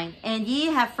 12:5-9, and ye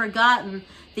have forgotten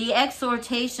the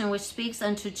exhortation which speaks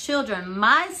unto children.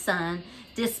 My son,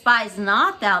 despise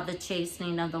not thou the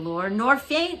chastening of the Lord, nor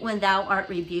faint when thou art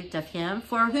rebuked of him.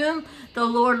 For whom the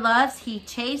Lord loves, he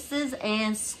chastens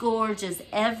and scourges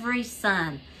every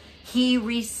son he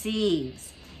receives.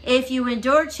 If you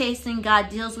endure chastening, God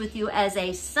deals with you as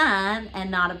a son and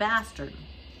not a bastard.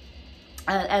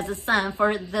 As a son,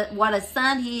 for what a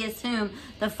son he is whom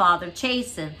the Father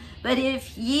chastened. But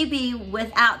if ye be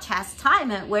without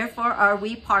chastisement, wherefore are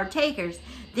we partakers?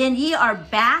 Then ye are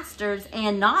bastards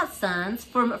and not sons.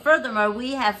 Furthermore,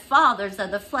 we have fathers of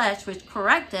the flesh which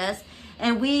correct us,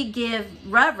 and we give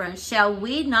reverence. Shall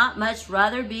we not much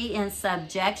rather be in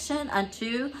subjection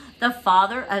unto the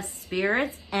Father of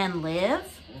spirits and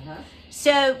live?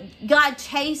 So God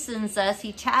chastens us,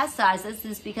 he chastises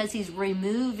us because he's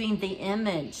removing the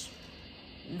image,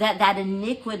 that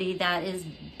iniquity that is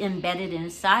embedded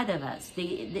inside of us,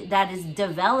 that is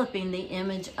developing the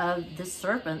image of the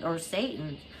serpent or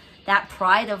Satan, that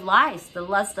pride of life, the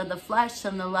lust of the flesh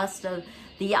and the lust of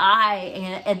the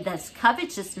eye, and that's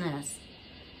covetousness,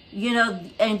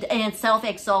 and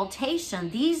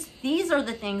self-exaltation. These are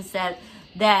the things that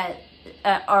that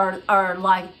are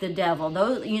like the devil.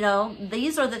 Those, you know,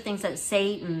 these are the things that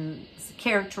Satan's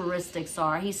characteristics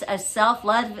are. He's a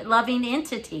self-loving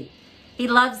entity. He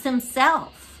loves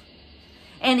himself.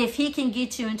 And if he can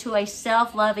get you into a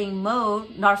self-loving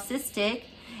mode, narcissistic,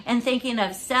 and thinking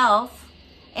of self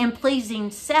and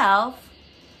pleasing self,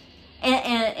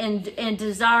 and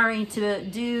desiring to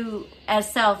do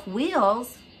as self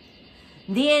wills,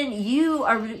 then you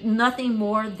are nothing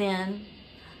more than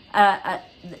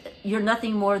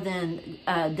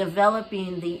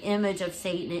developing the image of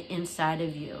Satan inside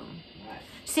of you. Right.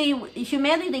 See,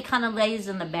 humanity kind of lays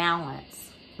in the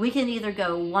balance. We can either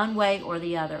go one way or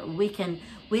the other. We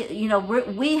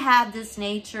have this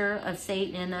nature of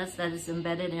Satan in us that is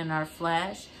embedded in our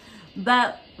flesh,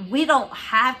 but we don't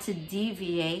have to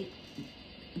deviate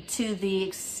to the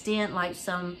extent like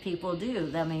some people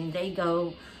do. I mean, they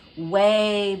go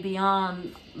way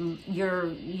beyond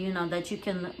that you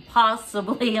can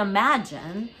possibly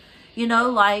imagine,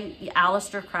 like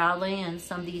Aleister Crowley and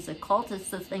some of these occultists,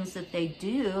 the things that they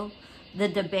do, the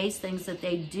debased things that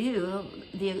they do,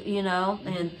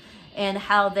 and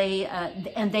how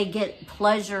they get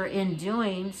pleasure in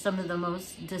doing some of the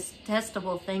most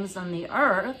detestable things on the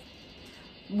earth.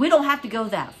 We don't have to go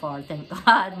that far, thank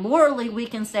God. Morally, we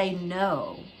can say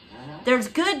no. There's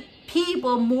good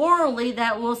people morally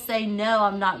that will say, no,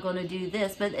 I'm not going to do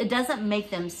this, but it doesn't make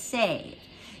them saved.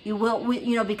 You will,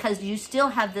 because you still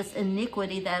have this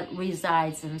iniquity that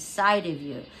resides inside of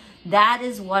you. That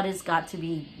is what has got to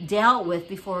be dealt with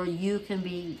before you can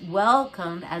be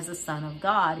welcomed as a son of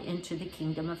God into the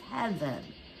kingdom of heaven.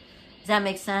 Does that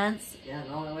make sense? Yeah,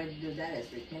 the only way to do that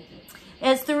is repentance.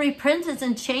 It's through repentance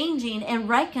and changing and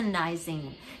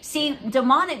recognizing. See,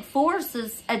 demonic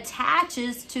forces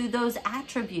attaches to those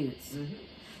attributes,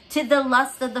 to the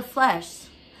lust of the flesh,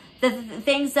 the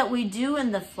things that we do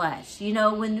in the flesh.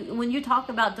 When you talk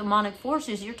about demonic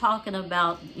forces, you're talking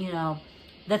about,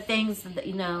 the things that,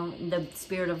 the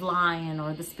spirit of lying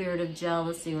or the spirit of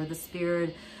jealousy or the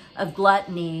spirit of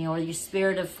gluttony or your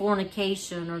spirit of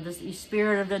fornication or the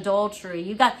spirit of adultery.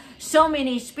 You got so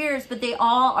many spirits, but they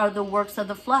all are the works of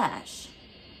the flesh.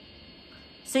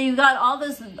 So you got all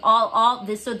this, all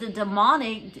this. So the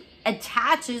demonic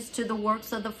attaches to the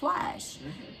works of the flesh,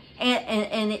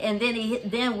 and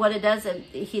then what it does,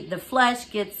 the flesh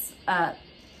gets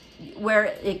where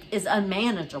it is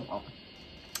unmanageable.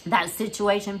 That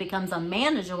situation becomes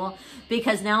unmanageable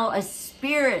because now a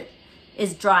spirit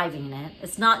is driving it.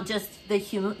 It's not just the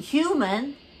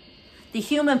human. The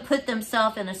human put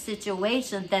themselves in a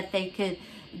situation that they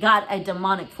got a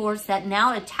demonic force that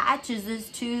now attaches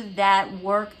to that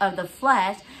work of the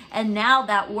flesh, and now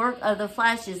that work of the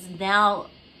flesh is now,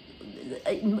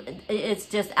 it's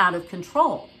just out of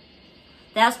control.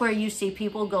 That's where you see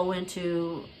people go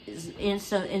into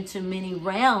many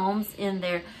realms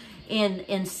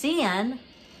in sin,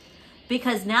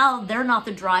 because now they're not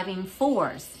the driving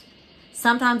force.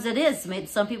 Sometimes it is.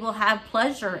 Some people have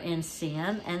pleasure in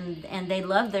sin, and they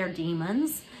love their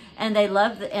demons, and they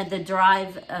love the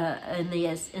drive and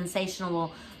the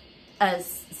sensational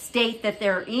state that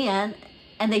they're in,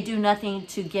 and they do nothing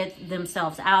to get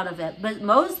themselves out of it. But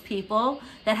most people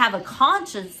that have a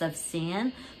conscience of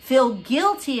sin feel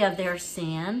guilty of their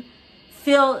sin,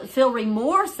 feel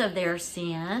remorse of their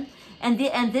sin. And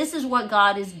this is what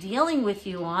God is dealing with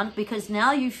you on, because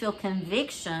now you feel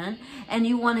conviction and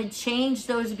you want to change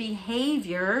those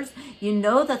behaviors. You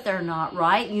know that they're not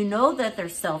right. You know that they're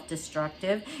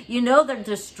self-destructive. You know they're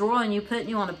destroying you, putting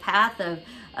you on a path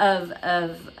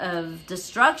of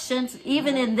destruction,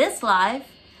 even in this life,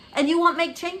 and you want to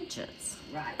make changes.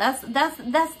 Right. That's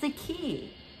the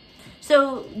key.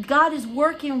 So God is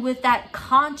working with that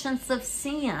conscience of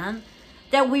sin,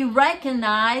 that we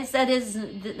recognize that this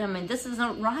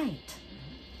isn't right.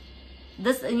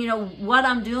 This, what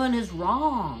I'm doing is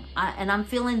wrong. And I'm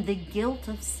feeling the guilt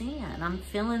of sin. I'm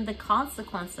feeling the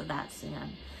consequence of that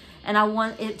sin. And I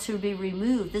want it to be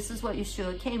removed. This is what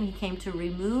Yeshua came. He came to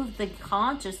remove the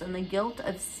conscience and the guilt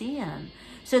of sin,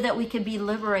 so that we can be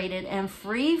liberated and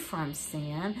free from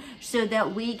sin, so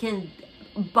that we can,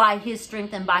 by his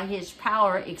strength and by his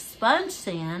power, expunge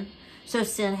sin, so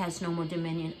sin has no more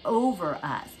dominion over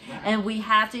us. Right. And we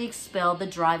have to expel the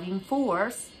driving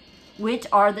force, which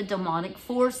are the demonic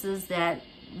forces that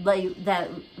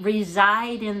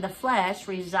reside in the flesh,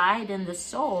 reside in the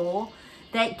soul,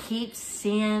 that keeps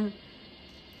sin,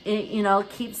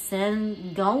 keeps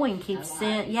sin going, keeps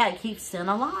sin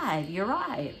alive. You're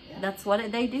right. Yeah. That's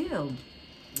what they do.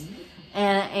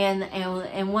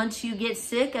 And once you get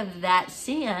sick of that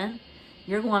sin,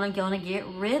 you're going to get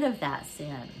rid of that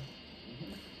sin.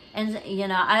 And, you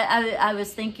know, I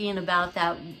was thinking about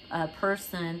that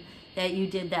person that you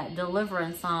did that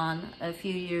deliverance on a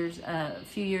few years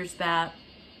back,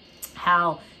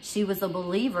 how she was a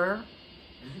believer,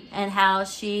 and how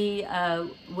she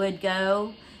would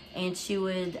go and she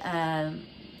would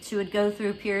go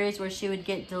through periods where she would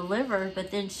get delivered,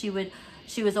 but then she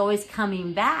was always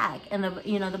coming back. And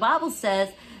the Bible says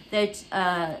that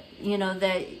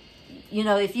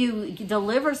if you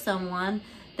deliver someone,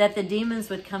 that the demons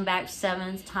would come back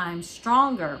 7 times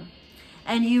stronger.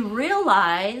 And you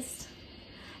realized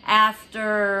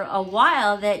after a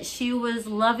while that she was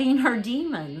loving her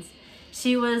demons.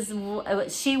 She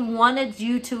wanted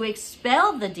you to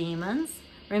expel the demons.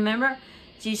 Remember,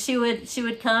 she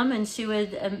would come, and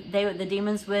the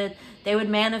demons would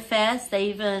manifest. They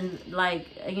even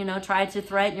tried to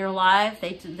threaten your life.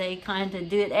 They kind of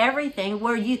did everything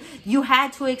where you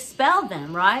had to expel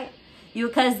them, right?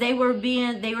 Because they were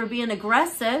being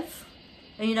aggressive,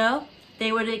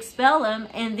 they would expel them,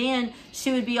 and then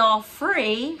she would be all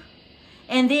free.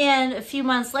 And then a few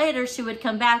months later, she would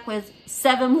come back with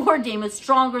 7 more demons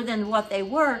stronger than what they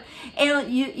were. And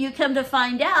you come to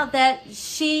find out that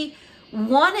she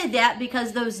wanted that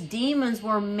because those demons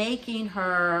were making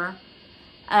her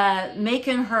because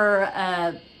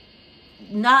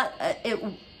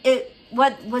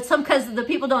the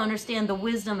people don't understand the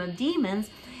wisdom of demons.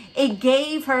 It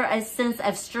gave her a sense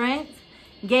of strength,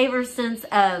 gave her a sense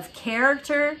of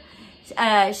character.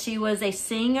 She was a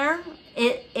singer.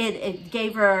 It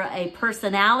gave her a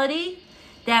personality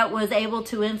that was able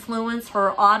to influence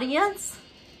her audience.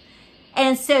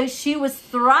 And so she was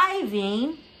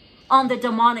thriving on the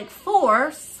demonic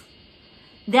force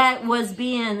that was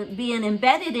being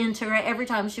embedded into her every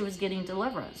time she was getting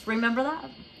deliverance. Remember that?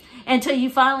 Until you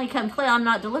finally come clear, I'm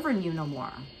not delivering you no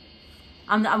more.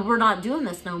 We're not doing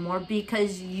this no more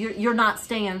because you're not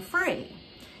staying free.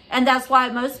 And that's why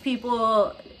most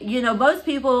people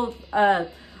are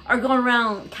going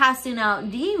around casting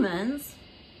out demons,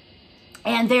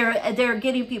 and they're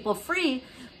getting people free,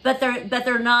 but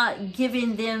they're not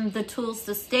giving them the tools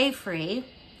to stay free.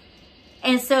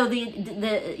 And so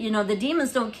the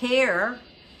demons don't care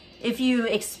if you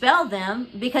expel them,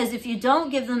 because if you don't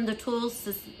give them the tools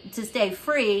to stay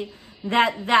free,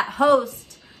 that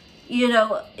host,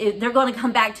 they're going to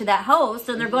come back to that host,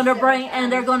 and they're going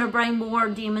to bring more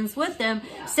demons with them.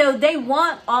 Yeah. So they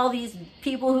want all these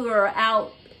people who are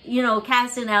out,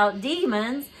 casting out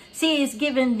demons. See, it's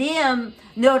giving them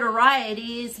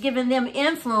notoriety. It's giving them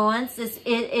influence. It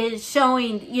is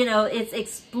showing, it's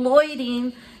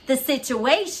exploiting the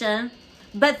situation,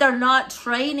 but they're not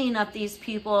training up these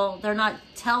people. They're not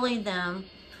telling them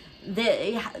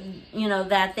that,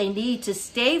 that they need to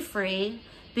stay free,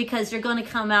 because you're going to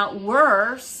come out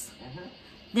worse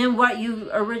than what you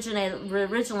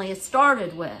originally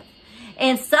started with.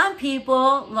 And some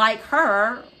people, like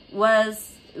her,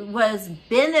 was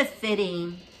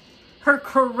benefiting. Her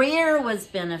career was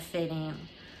benefiting.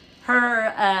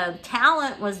 Her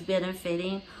talent was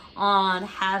benefiting on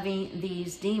having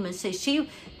these demons. So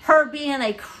her being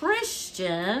a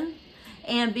Christian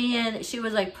and she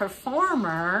was a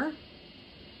performer,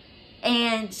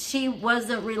 and she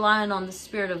wasn't relying on the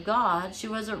Spirit of God. She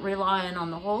wasn't relying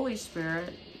on the Holy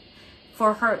Spirit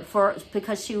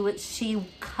because she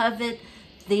coveted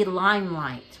the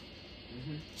limelight.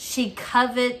 Mm-hmm. She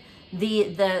coveted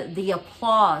the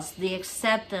applause, the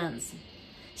acceptance.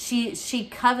 She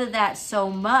coveted that so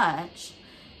much,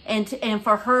 and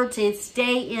for her to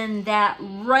stay in that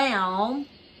realm,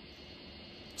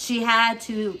 she had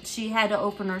to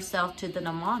open herself to the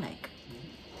demonic.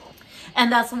 And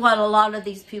that's what a lot of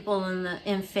these people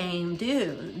in fame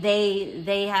do.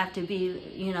 They have to be,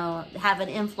 have an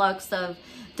influx of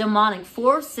demonic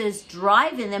forces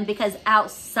driving them, because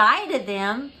outside of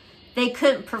them, they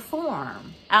couldn't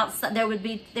perform. Outside,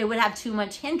 they would have too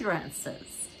much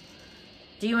hindrances.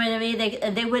 Do you know what I mean?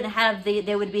 They wouldn't have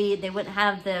they wouldn't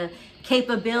have the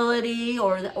capability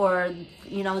or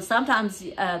sometimes.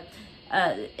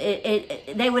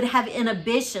 They would have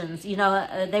inhibitions,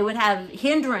 they would have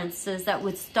hindrances that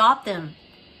would stop them,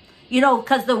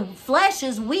 because the flesh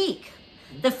is weak.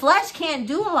 The flesh can't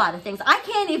do a lot of things. I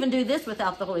can't even do this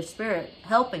without the Holy Spirit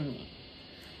helping me.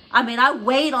 I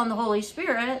wait on the Holy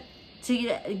Spirit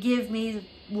to give me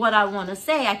what I want to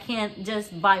say. I can't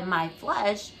just by my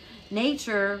flesh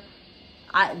nature.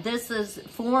 This is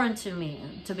foreign to me,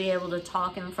 to be able to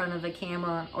talk in front of a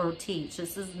camera or teach.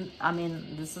 This is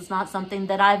not something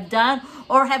that I've done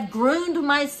or have groomed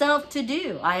myself to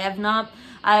do. I've not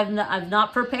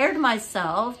prepared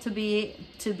myself to be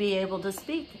able to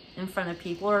speak in front of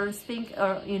people or speak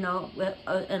with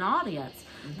an audience.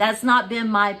 That's not been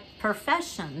my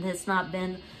profession. It's not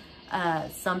been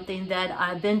something that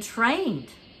I've been trained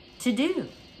to do.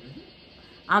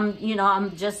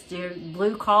 I'm just a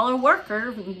blue collar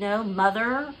worker,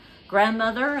 mother,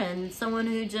 grandmother, and someone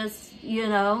who just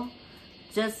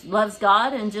loves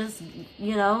God and just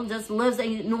lives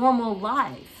a normal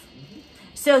life.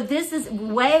 So this is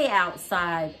way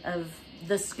outside of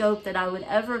the scope that I would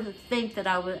ever think that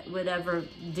I would ever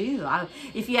do.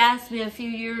 If you asked me a few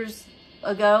years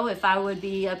ago if I would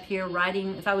be up here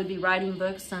writing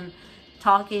books and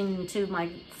talking to my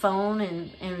phone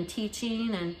and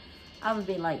teaching, and I would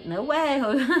be like, no way,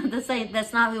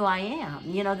 that's not who I am.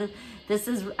 This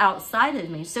is outside of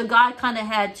me. So God kind of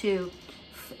had to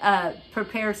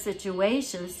prepare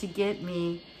situations to get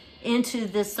me into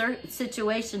this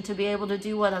situation to be able to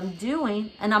do what I'm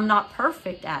doing. And I'm not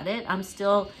perfect at it. I'm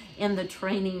still in the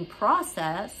training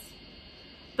process.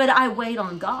 But I wait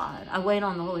on God. I wait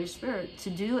on the Holy Spirit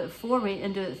to do it for me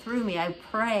and do it through me. I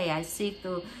pray. I seek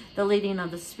the leading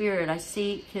of the Spirit. I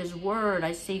seek His Word.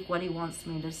 I seek what He wants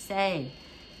me to say.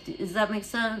 Does that make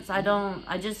sense? I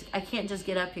can't just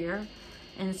get up here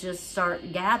and just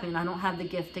start gabbing. I don't have the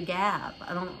gift to gab.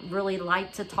 I don't really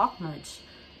like to talk much.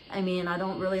 I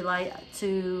don't really like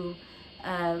to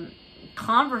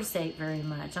conversate very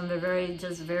much. I'm a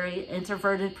very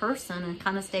introverted person and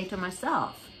kind of stay to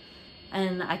myself.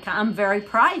 And I'm very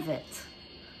private,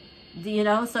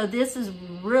 so this is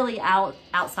really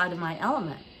outside of my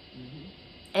element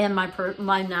and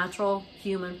my natural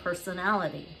human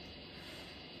personality.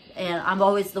 And I'm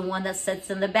always the one that sits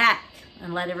in the back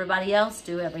and let everybody else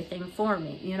do everything for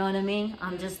me. You know what I mean?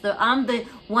 I'm the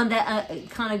one that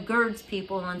kind of girds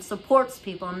people and supports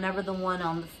people. I'm never the one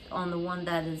on the one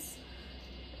that is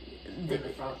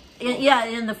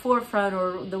in the forefront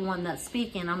or the one that's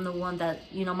speaking. I'm the one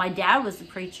that, my dad was a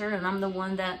preacher, and I'm the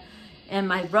one that, and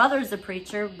my brother's a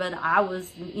preacher, but I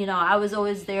was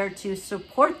always there to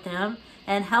support them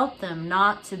and help them,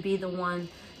 not to be the one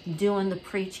doing the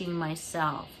preaching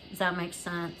myself. Does that make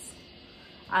sense?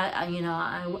 I'm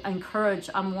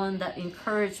one that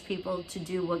encourage people to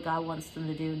do what God wants them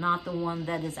to do, not the one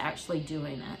that is actually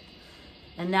doing it.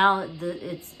 And now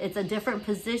it's a different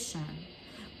position.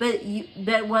 But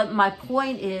what my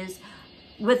point is,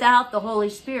 without the Holy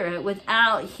Spirit,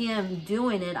 without Him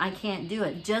doing it, I can't do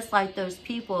it. Just like those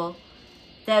people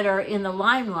that are in the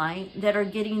limelight, that are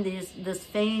getting this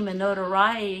fame and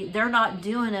notoriety, they're not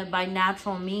doing it by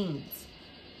natural means.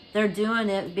 They're doing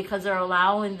it because they're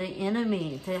allowing the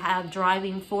enemy to have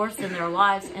driving force in their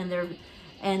lives, and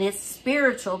it's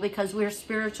spiritual, because we're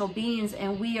spiritual beings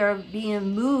and we are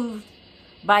being moved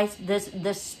by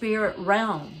the spirit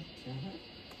realm.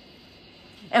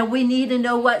 And we need to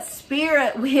know what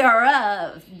spirit we are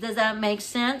of. Does that make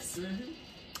sense?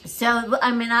 So,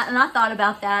 I thought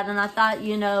about that, and I thought,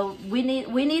 we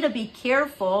need to be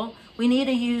careful. We need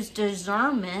to use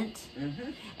discernment,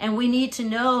 and we need to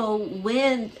know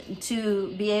when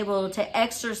to be able to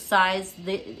exercise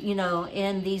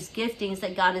in these giftings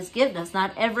that God has given us.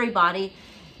 Not everybody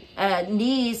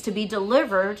needs to be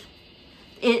delivered.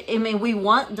 We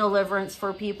want deliverance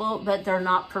for people, but they're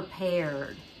not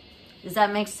prepared. Does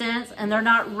that make sense? And they're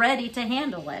not ready to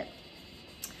handle it.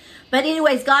 But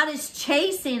anyways, God is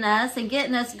chasing us and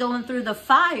getting us going through the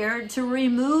fire to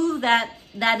remove that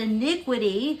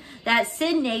iniquity, that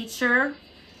sin nature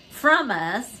from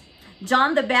us.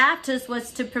 John the Baptist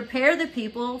was to prepare the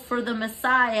people for the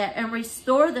Messiah and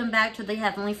restore them back to the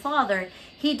Heavenly Father.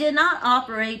 He did not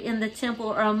operate in the temple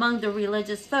or among the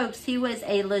religious folks. He was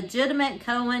a legitimate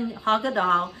Cohen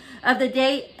Haggadah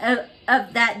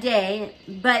of that day,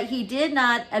 but he did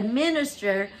not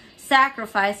administer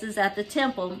sacrifices at the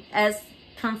temple as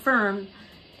confirmed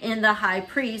in the high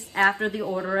priest after the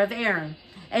order of Aaron.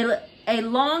 A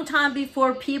long time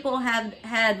before people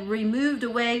had removed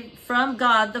away from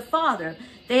God the Father,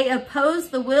 they opposed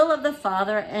the will of the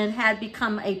Father and had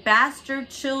become a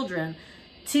bastard children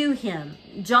to Him.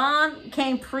 John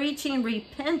came preaching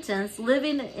repentance,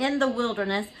 living in the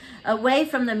wilderness, away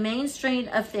from the mainstream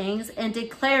of things, and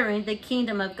declaring the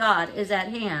kingdom of God is at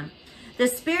hand. The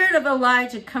spirit of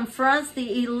Elijah confronts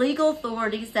the illegal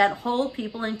authorities that hold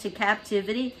people into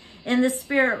captivity in the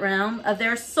spirit realm of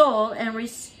their soul and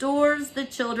restores the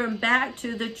children back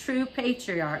to the true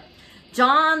patriarch.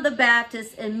 John the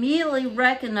Baptist immediately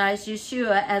recognized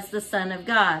Yeshua as the Son of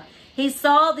God. He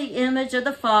saw the image of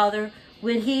the Father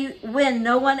when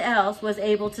no one else was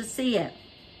able to see it.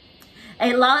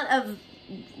 A lot of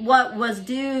what was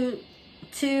due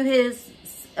to his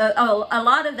a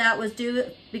lot of that was due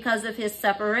because of his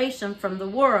separation from the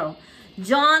world.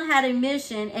 John had a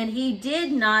mission, and he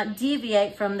did not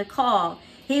deviate from the call.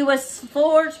 He was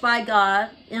forged by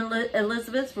God in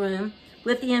Elizabeth's womb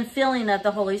with the infilling of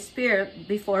the Holy Spirit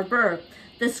before birth.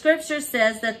 The scripture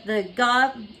says that the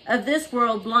God of this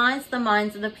world blinds the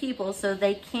minds of the people so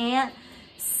they can't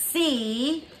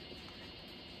see.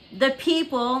 The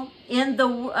people in the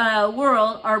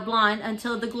world are blind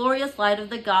until the glorious light of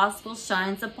the gospel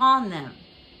shines upon them.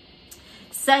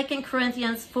 2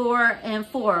 Corinthians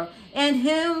 4:4. In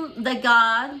whom the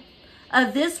God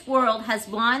of this world has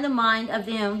blinded the mind of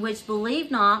them which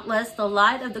believe not, lest the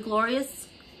light of the glorious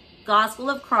gospel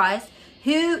of Christ,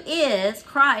 who is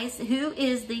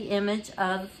the image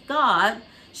of God,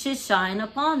 should shine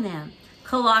upon them.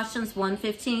 Colossians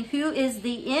 1:15, who is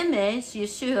the image,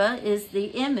 Yeshua is the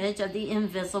image of the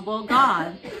invisible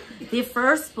God, the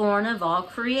firstborn of all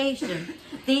creation.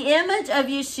 The image of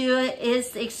Yeshua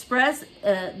is the express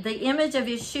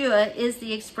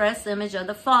image of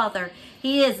the Father.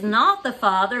 He is not the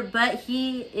Father, but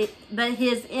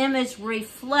his image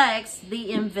reflects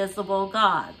the invisible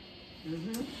God.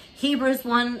 Mm-hmm. Hebrews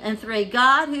 1:3,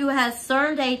 God who has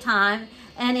discerned a time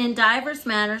and in divers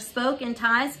manners spoke in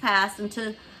times past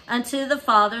unto the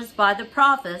fathers by the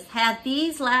prophets, hath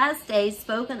these last days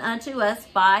spoken unto us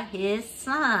by his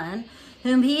Son,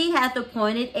 whom he hath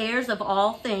appointed heirs of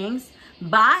all things,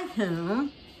 by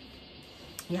whom,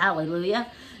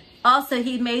 hallelujah, also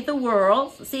he made the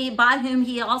worlds. See, by whom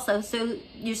he also, so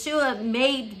Yeshua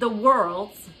made the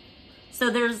worlds. So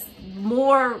there's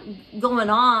more going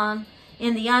on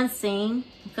in the unseen,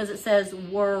 because it says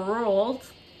world.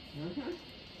 Mm-hmm.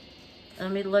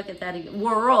 Let me look at that again.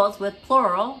 Worlds with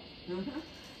plural. Mm-hmm.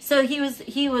 So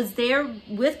he was there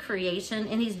with creation,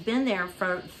 and he's been there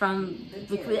from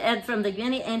the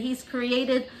beginning, and he's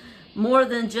created more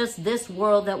than just this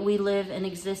world that we live and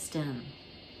exist in.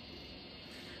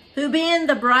 Who being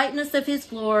the brightness of his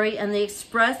glory and the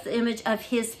express image of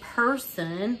his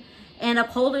person, and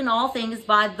upholding all things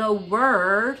by the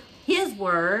word, his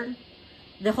word,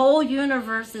 the whole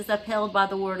universe is upheld by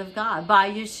the word of God, by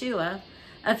Yeshua,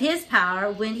 of his power,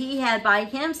 when he had by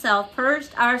himself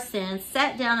purged our sins,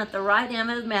 sat down at the right hand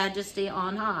of majesty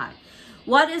on high.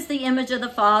 What is the image of the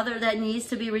Father that needs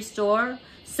to be restored?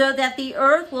 So that the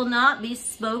earth will not be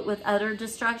smote with utter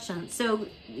destruction. So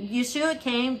Yeshua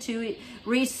came to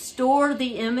restore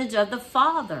the image of the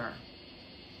Father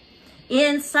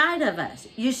inside of us.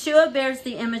 Yeshua bears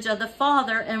the image of the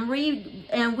Father, and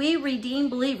we redeemed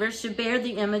believers should bear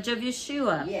the image of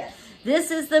Yeshua. Yes.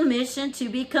 This is the mission, to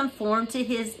be conformed to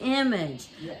his image.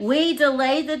 Yes. We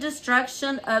delay the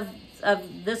destruction of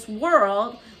this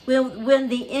world when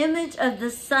the image of the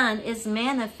Son is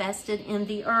manifested in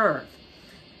the earth.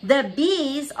 The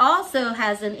beast also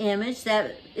has an image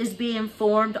that is being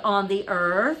formed on the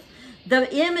earth. The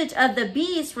image of the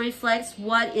beast reflects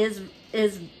what is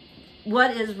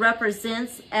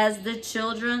represents as the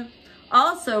children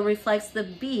also reflects the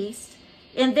beast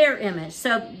in their image.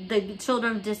 So the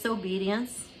children of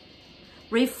disobedience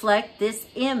reflect this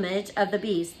image of the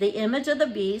beast. The image of the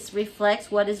beast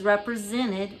reflects what is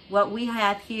represented, what we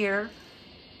have here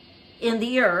in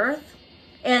the earth,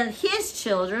 and his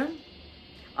children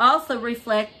also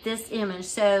reflect this image.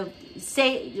 So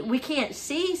we can't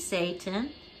see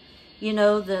Satan,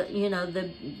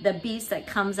 the beast that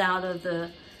comes out of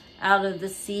the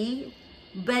sea,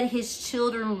 but his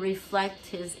children reflect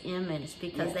his image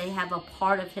because yes, they have a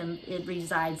part of him. It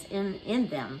resides in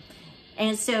them.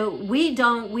 And so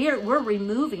we're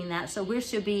removing that. So we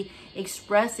should be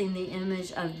expressing the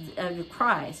image of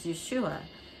Christ, Yeshua,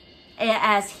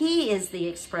 as he is the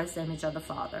express image of the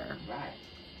Father. Right.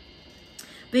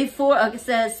 Before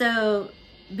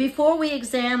we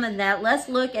examine that, let's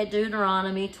look at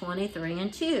Deuteronomy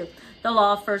 23:2. The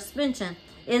law first mentioned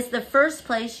is the first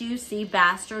place you see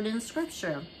bastard in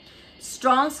Scripture.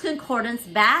 Strong's Concordance,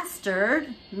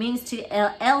 bastard means to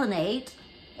alienate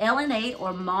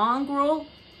or mongrel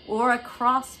or a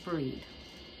crossbreed.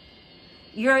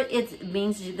 It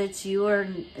means that you are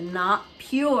not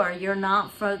pure. You're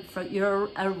not for your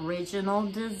original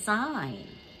design.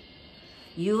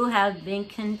 You have been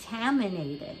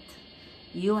contaminated.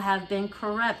 You have been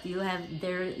corrupt. You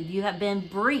have been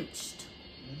breached.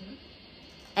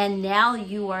 And now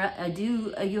you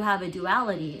have a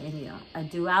duality in you, a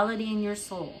duality in your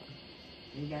soul.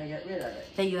 You gotta get rid of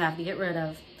it. That you have to get rid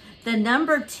of. The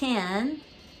number 10,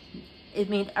 it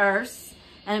means earth,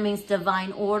 and it means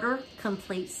divine order,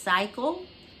 complete cycle,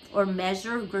 or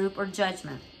measure, group, or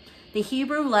judgment. The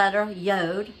Hebrew letter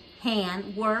yod,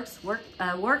 hand, worship,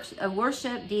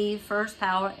 deed, first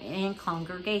power, and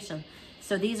congregation.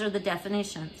 So these are the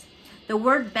definitions. The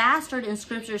word bastard in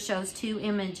Scripture shows two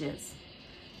images.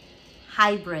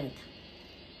 Hybrid.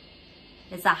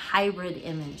 It's a hybrid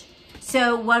image.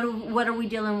 So what are we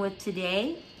dealing with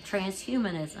today?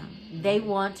 Transhumanism. They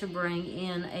want to bring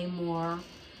in a more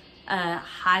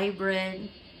hybrid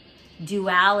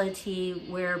duality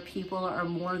where people are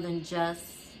more than just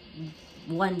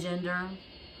one gender.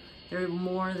 They're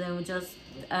more than just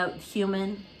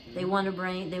human. They want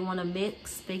to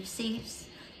mix species.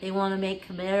 They want to make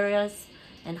chimeras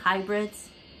and hybrids.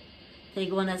 They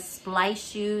want to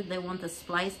splice you. They want to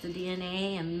splice the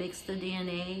DNA and mix the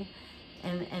DNA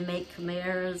and make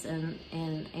chimeras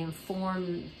and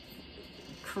form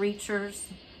creatures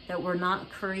that were not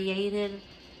created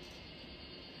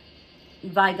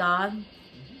by God,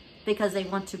 because they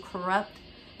want to corrupt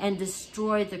and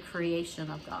destroy the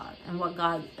creation of God and what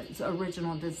God's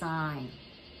original design.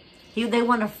 They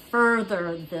want to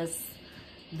further this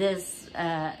they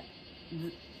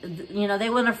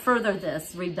want to further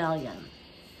this rebellion.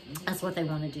 That's what they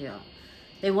want to do.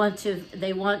 They want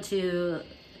to,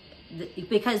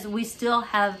 because we still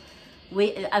have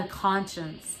a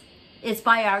conscience. It's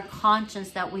by our conscience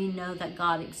that we know that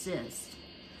God exists.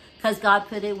 Because God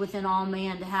put it within all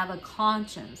man to have a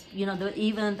conscience.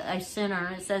 Even a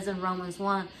sinner, it says in Romans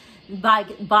 1,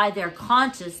 by their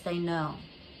conscience they know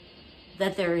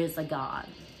that there is a God.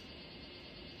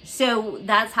 So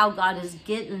that's how God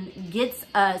gets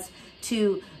us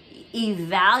to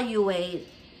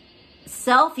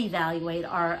self-evaluate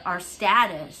our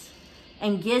status,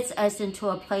 and gets us into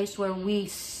a place where we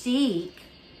seek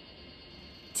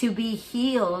to be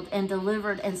healed and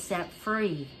delivered and set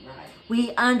free. Right.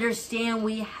 We understand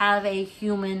we have a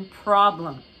human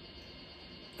problem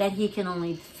that he can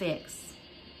only fix.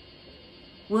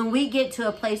 When we get to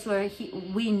a place where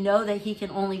we know that he can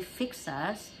only fix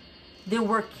us, then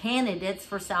we're candidates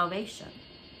for salvation.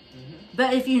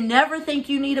 But if you never think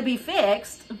you need to be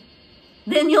fixed,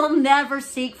 then you'll never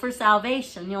seek for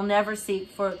salvation. You'll never seek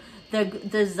for the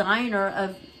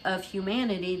designer of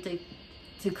humanity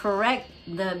to correct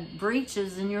the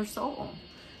breaches in your soul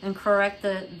and correct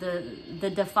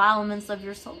the defilements of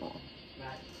your soul.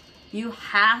 Right. You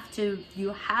have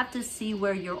to see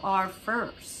where you are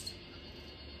first,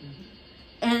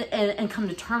 and come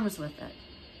to terms with it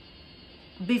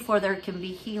before there can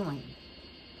be healing,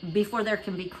 before there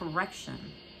can be correction.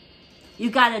 You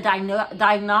got to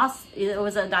diagnose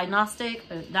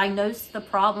the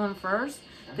problem first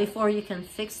before you can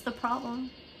fix the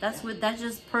problem. That's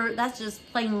just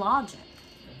plain logic.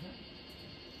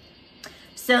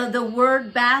 So the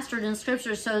word bastard in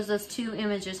scripture shows us two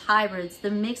images, hybrids,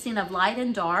 the mixing of light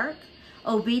and dark,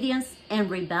 obedience and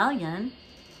rebellion,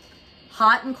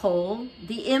 hot and cold,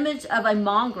 the image of a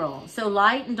mongrel. So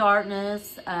light and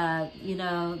darkness,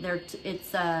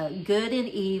 it's good and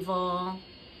evil,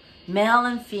 male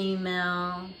and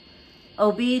female,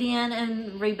 obedient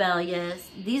and rebellious.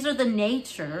 These are the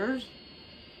natures.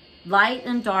 Light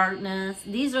and darkness.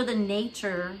 These are the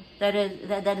nature that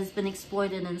has been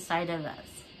exploited inside of us.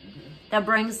 That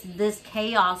brings this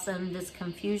chaos and this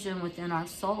confusion within our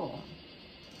soul.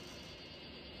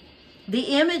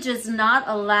 The image is not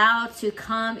allowed to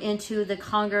come into the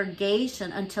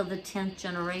congregation until the 10th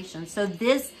generation. So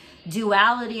this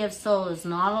duality of soul is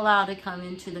not allowed to come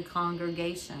into the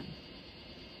congregation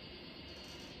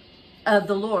of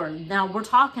the Lord. Now we're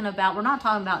not talking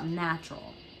about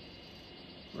natural.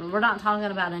 We're not talking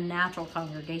about a natural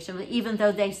congregation, even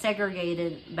though they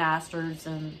segregated bastards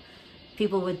and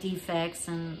people with defects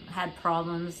and had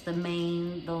problems, the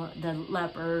maimed, the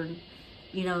leopard.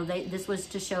 This was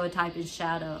to show a type and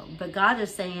shadow. But God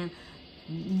is saying,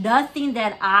 nothing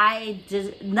that I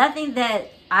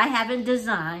haven't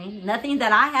designed, nothing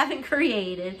that I haven't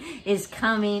created is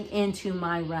coming into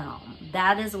my realm.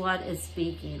 That is what is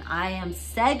speaking. I am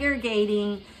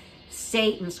segregating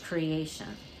Satan's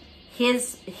creation.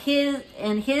 His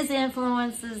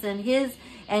influences and his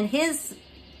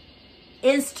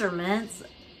instruments,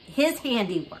 his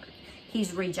handiwork,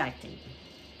 he's rejecting.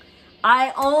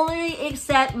 I only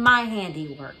accept my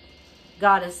handiwork.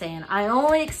 God is saying, I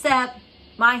only accept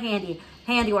my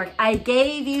handiwork. I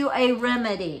gave you a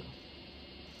remedy.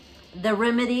 The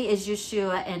remedy is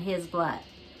Yeshua and his blood.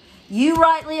 You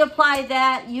rightly apply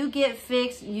that, you get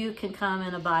fixed, you can come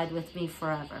and abide with me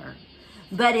forever.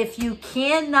 But if you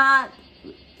cannot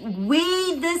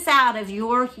weed this out of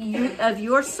your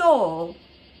soul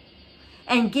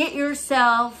and get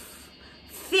yourself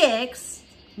fixed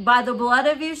by the blood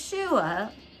of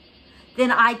Yeshua,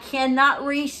 then I cannot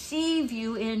receive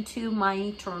you into my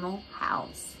eternal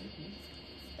house.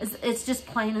 It's just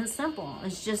plain and simple.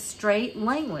 It's just straight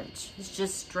language. It's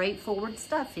just straightforward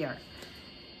stuff here.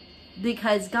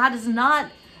 Because God is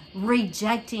not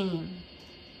rejecting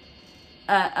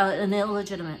an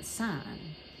illegitimate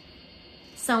son.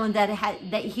 someone that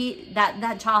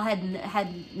that child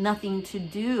had nothing to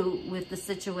do with the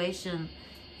situation.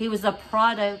 He was a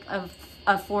product of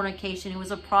fornication. He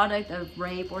was a product of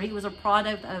rape, or he was a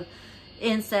product of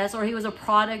incest, or he was a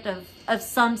product of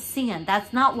some sin.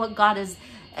 That's not what God is.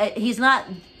 He's not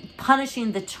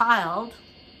punishing the child,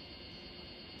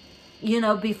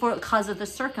 because of the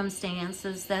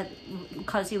circumstances,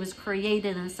 because he was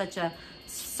created in such a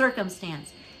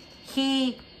circumstance.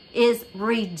 He is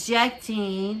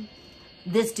rejecting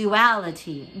this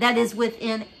duality that is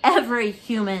within every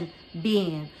human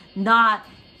being, not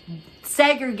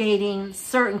segregating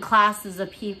certain classes of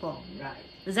people. Right.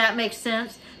 Does that make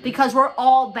sense? Because we're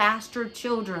all bastard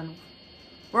children.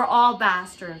 We're all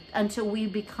bastard until we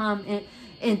become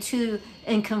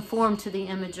and conform to the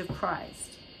image of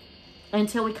Christ.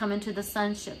 Until we come into the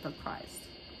sonship of Christ.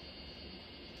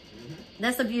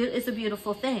 It's a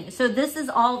beautiful thing. So this is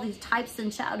all these types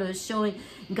and shadows showing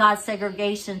God's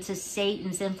segregation to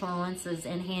Satan's influences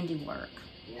and handiwork.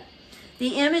 Yeah.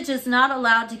 The image is not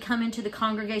allowed to come into the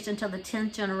congregation until the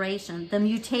 10th generation. The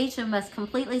mutation must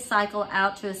completely cycle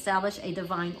out to establish a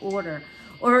divine order,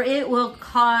 or it will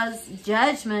cause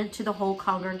judgment to the whole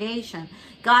congregation.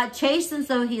 God chastens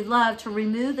though he loved to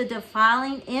remove the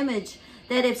defiling image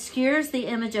that obscures the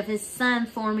image of his Son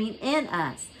forming in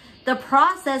us. The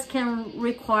process can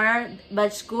require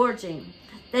much scourging.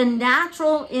 The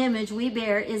natural image we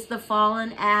bear is the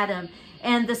fallen Adam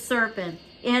and the serpent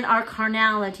in our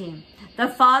carnality. The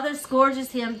Father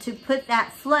scourges him to put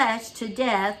that flesh to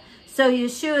death so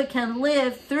Yeshua can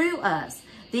live through us.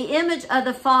 The image of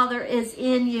the Father is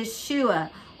in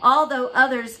Yeshua. Although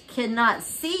others cannot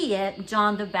see it,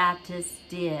 John the Baptist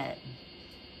did.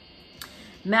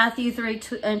 Matthew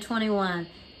 3:21.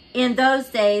 In those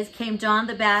days came John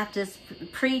the Baptist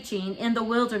preaching in the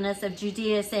wilderness of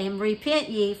Judea, saying, Repent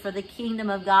ye, for the kingdom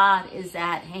of God is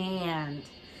at hand.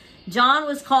 John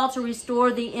was called to restore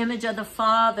the image of the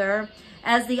Father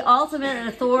as the ultimate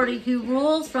authority who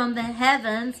rules from the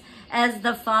heavens as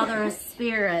the Father of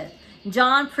Spirit.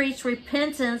 John preached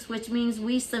repentance, which means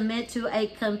we submit to a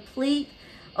complete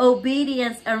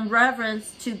obedience and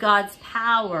reverence to God's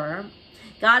power.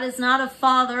 God is not a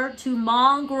father to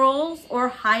mongrels or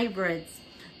hybrids.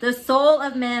 The soul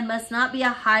of man must not be a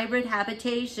hybrid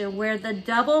habitation where the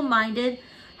double-minded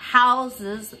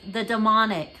houses the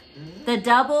demonic. The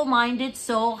double-minded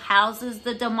soul houses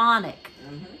the demonic.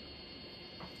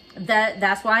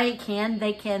 That's why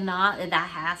they cannot, that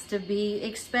has to be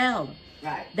expelled.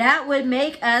 Right. That would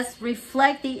make us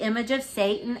reflect the image of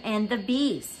Satan and the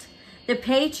beast. The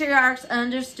patriarchs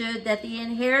understood that the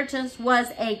inheritance was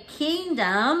a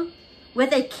kingdom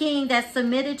with a king that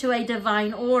submitted to a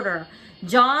divine order.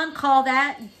 John called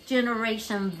that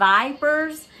generation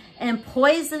vipers and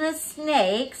poisonous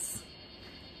snakes.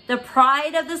 The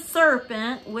pride of the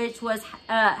serpent, which was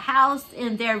housed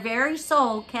in their very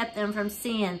soul, kept them from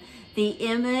seeing the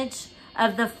image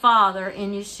of the Father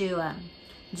in Yeshua.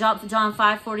 John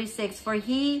 5:46.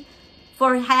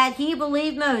 For had he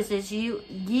believed Moses,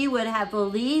 ye would have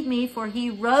believed me, for he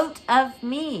wrote of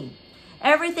me.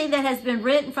 Everything that has been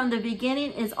written from the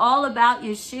beginning is all about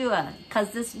Yeshua, because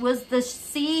this was the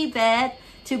seedbed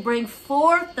to bring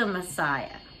forth the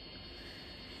Messiah.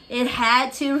 It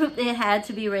had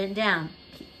to be written down.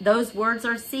 Those words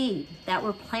are seed that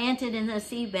were planted in the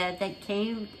seedbed that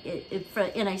came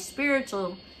in a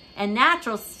spiritual and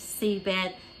natural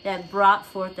seedbed that brought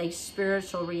forth a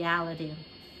spiritual reality.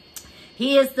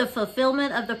 He is the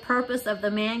fulfillment of the purpose of the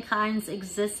mankind's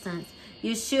existence.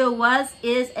 Yeshua was,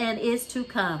 is, and is to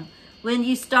come. When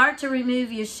you start to remove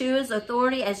Yeshua's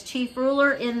authority as chief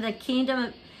ruler in the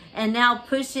kingdom and now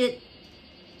push it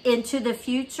into the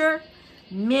future,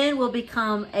 men will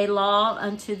become a law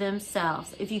unto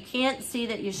themselves. If you can't see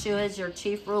that Yeshua is your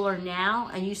chief ruler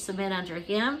now and you submit under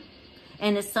him,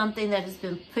 and it's something that has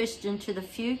been pushed into the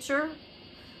future,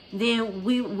 then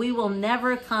we will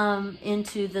never come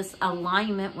into this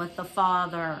alignment with the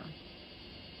Father.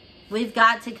 We've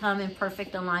got to come in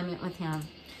perfect alignment with him.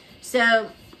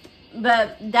 So,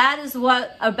 but that is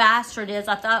what a bastard is.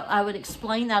 I thought I would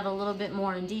explain that a little bit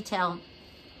more in detail.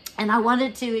 And I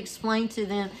wanted to explain to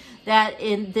them that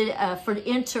in the for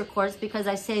intercourse, because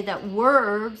I say that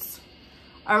words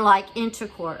are like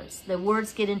intercourse. The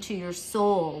words get into your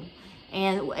soul.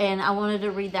 And I wanted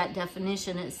to read that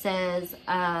definition. It says,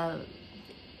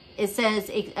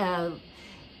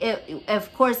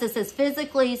 of course, it says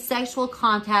physically sexual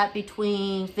contact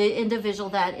between the individual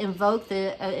that invoke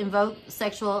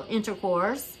sexual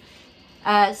intercourse.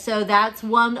 So that's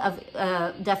one of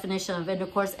definition of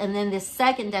intercourse. And then the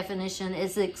second definition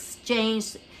is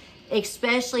exchange,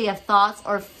 especially of thoughts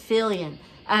or feeling.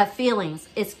 feelings.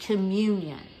 It's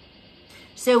communion.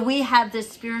 So we have this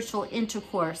spiritual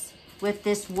intercourse with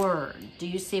this word. Do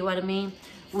you see what I mean?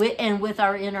 And with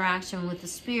our interaction with the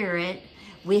Spirit,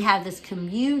 we have this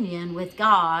communion with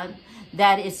God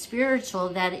that is spiritual,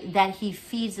 that he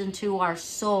feeds into our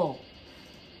soul.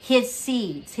 His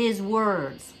seeds, his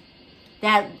words,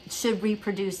 that should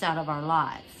reproduce out of our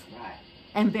lives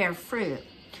and bear fruit.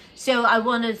 So I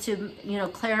wanted to,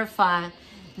 clarify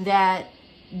that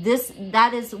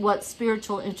that is what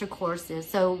spiritual intercourse is.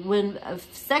 So when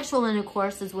sexual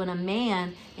intercourse is when a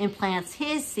man implants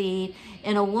his seed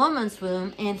in a woman's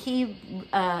womb,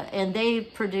 and they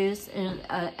produce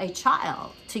a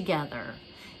child together.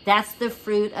 That's the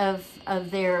fruit of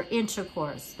their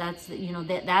intercourse. That's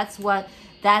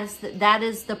that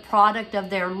is the product of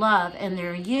their love and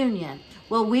their union.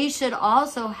 Well, we should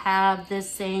also have the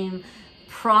same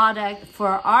product for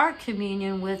our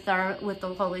communion with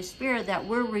the Holy Spirit, that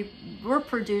we're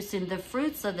producing the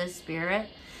fruits of the Spirit,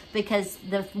 because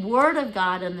the Word of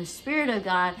God and the Spirit of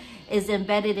God is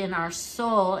embedded in our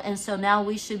soul. And so now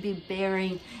we should be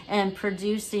bearing and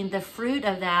producing the fruit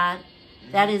of that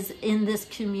is in this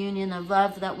communion of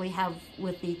love that we have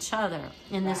with each other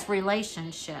in this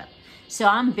relationship. So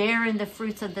I'm bearing the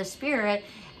fruits of the Spirit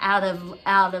out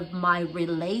of my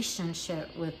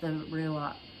relationship with the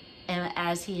Ruach, and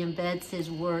as he embeds his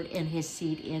word and his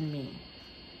seed in me.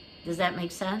 Does that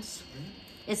make sense?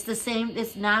 Mm-hmm. It's the same.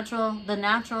 It's natural. The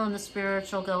natural and the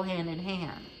spiritual go hand in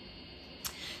hand.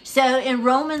 So in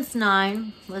Romans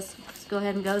 9, let's go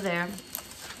ahead and go there.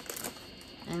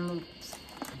 And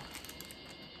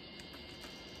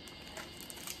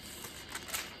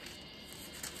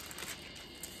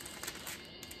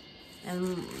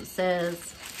it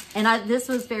says, and this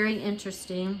was very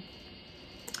interesting.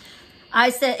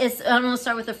 I'm going to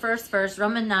start with the first verse,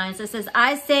 Romans 9. So it says,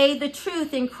 I say the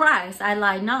truth in Christ, I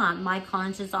lie not. My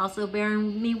conscience also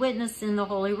bearing me witness in the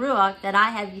Holy Ruach, that I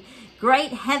have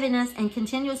great heaviness and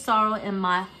continual sorrow in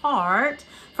my heart.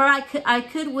 For I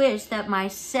could wish that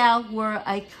myself were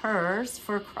accursed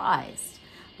for Christ.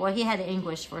 Boy, he had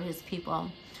anguish for his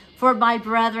people. For my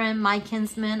brethren, my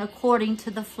kinsmen, according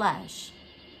to the flesh.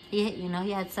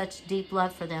 He had such deep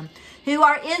love for them, who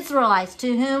are Israelites,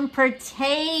 to whom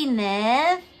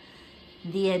pertaineth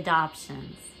the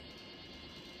adoptions,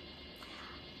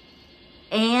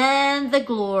 and the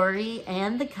glory,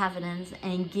 and the covenants,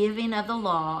 and giving of the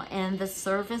law, and the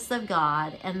service of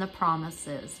God, and the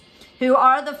promises, who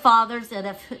are the fathers, and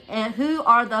of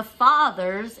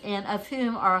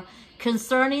whom are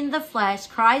concerning the flesh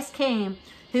Christ came,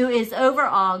 who is over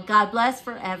all, God bless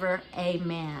forever.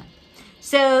 Amen.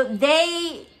 So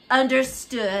they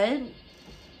understood,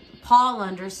 Paul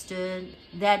understood,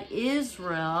 that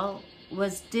Israel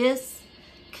was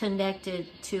disconnected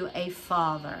to a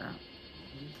father.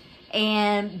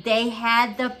 And they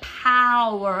had the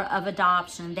power of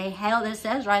adoption. They held, it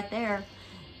says right there,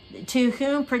 to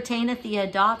whom pertaineth the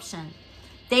adoption.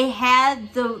 They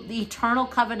had the eternal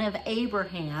covenant of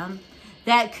Abraham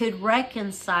that could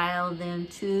reconcile them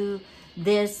to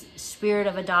this spirit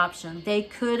of adoption. They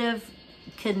could have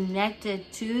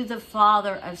connected to the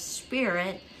Father of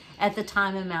Spirit at the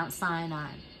time of Mount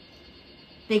Sinai,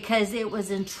 because it was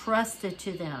entrusted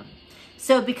to them.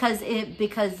 So because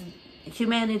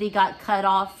humanity got cut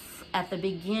off at the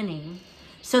beginning,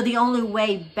 so the only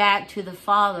way back to the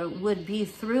Father would be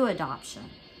through adoption.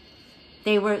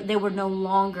 They were no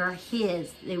longer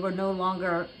his. They were no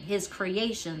longer his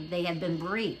creation. They had been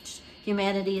breached.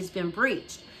 Humanity has been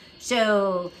breached.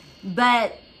 So,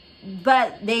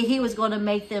 he was going to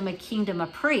make them a kingdom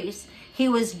of priests. He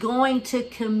was going to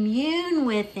commune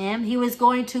with them. He was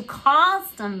going to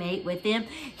consummate with them.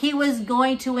 He was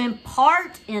going to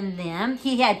impart in them.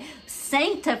 He had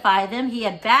sanctified them. He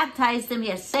had baptized them. He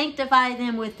had sanctified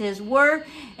them with his word.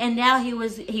 And now he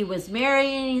was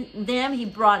marrying them. He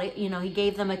brought it, he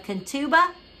gave them a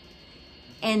ketubah.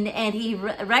 And he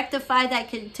rectified that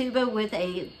ketubah with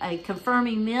a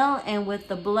confirming meal and with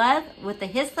the blood, with the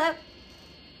hyssop.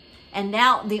 And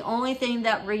now the only thing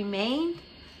that remained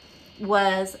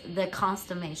was the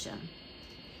consummation.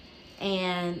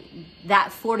 And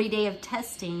that 40-day of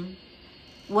testing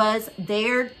was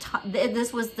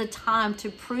this was the time to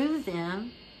prove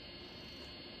them,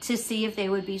 to see if they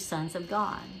would be sons of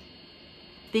God.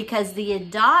 Because the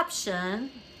adoption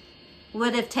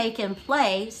would have taken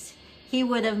place, he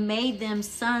would have made them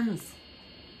sons,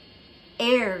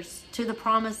 heirs to the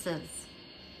promises,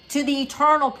 to the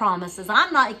eternal promises.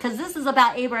 Because this is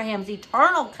about Abraham's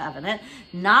eternal covenant,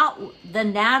 not the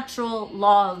natural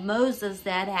law of Moses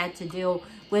that had to deal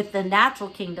with the natural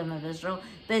kingdom of Israel.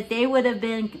 But they would have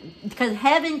been, because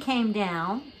heaven came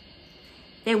down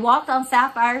They walked on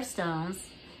sapphire stones.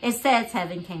 It says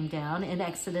heaven came down in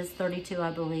Exodus 32,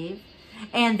 I believe.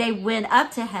 And they went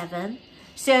up to heaven.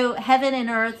 So heaven and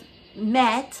earth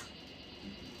met.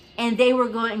 And they were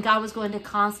going, God was going to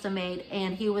consummate,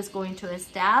 and he was going to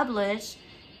establish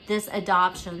this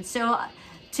adoption. So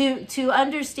to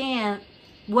understand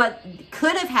what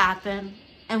could have happened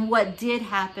and what did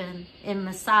happen in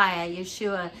Messiah,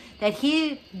 Yeshua, that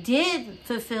he did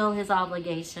fulfill his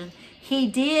obligation.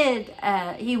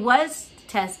 He was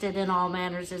tested in all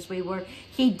manners as we were.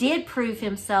 He did prove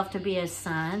himself to be a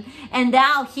son. And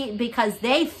now because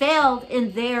they failed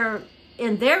in their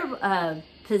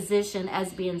position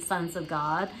as being sons of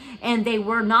God, and they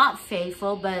were not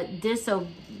faithful but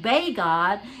disobey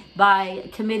God by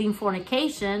committing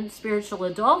fornication, spiritual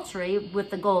adultery with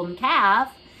the golden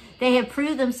calf, they have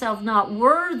proved themselves not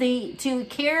worthy to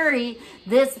carry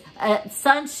this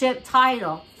sonship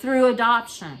title through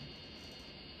adoption.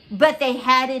 But they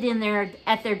had it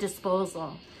at their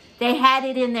disposal. They had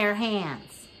it in their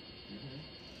hands.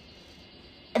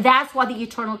 That's why the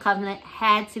eternal covenant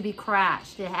had to be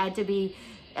crashed. It had to be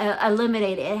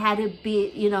eliminated. It had to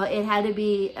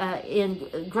be,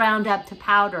 ground up to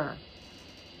powder.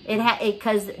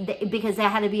 Because that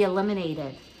had to be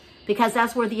eliminated. Because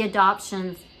that's where the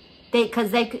adoptions,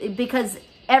 because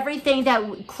everything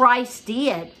that Christ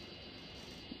did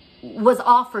was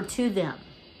offered to them.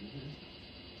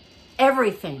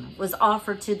 Everything was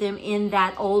offered to them in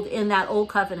that old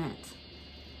covenant.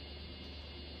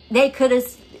 They could have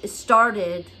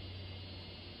started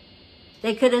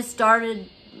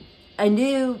an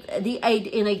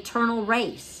eternal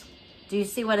race. Do you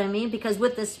see what I mean? Because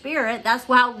with the Spirit, that's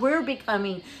how we're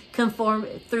becoming conformed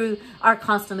through our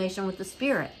consummation with the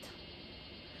Spirit.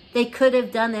 They could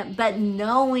have done that, but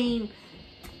knowing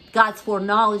God's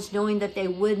foreknowledge, knowing that they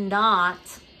would not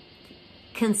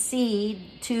concede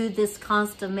to this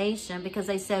consummation, because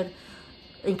he said,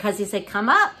 come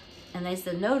up. And they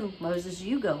said, no, Moses,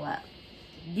 you go up.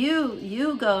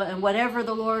 You go, and whatever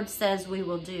the Lord says, we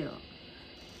will do.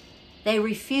 They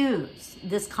refuse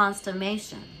this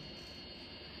consummation.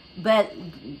 But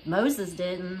Moses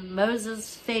didn't.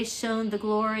 Moses' face shone the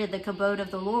glory of the kabod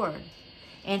of the Lord.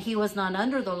 And he was not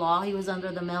under the law. He was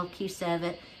under the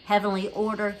Melchizedek heavenly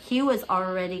order. He was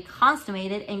already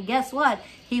consummated. And guess what?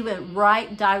 He went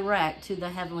right direct to the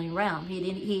heavenly realm.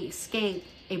 He escaped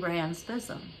Abraham's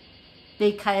bosom.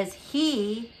 Because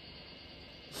he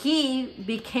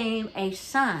became a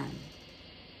son.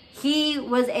 He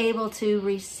was able to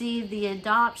receive the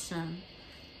adoption,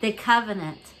 the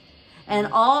covenant, and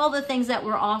all the things that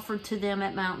were offered to them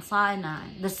at Mount Sinai,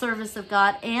 the service of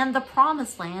God and the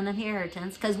promised land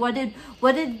inheritance. Because what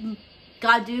did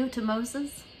God do to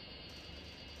Moses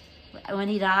when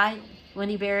he died, when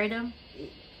he buried him?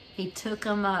 He took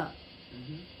him up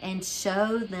and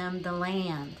showed them the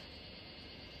land.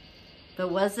 But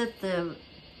was it the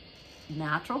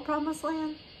natural promised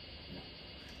land?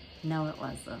 No, it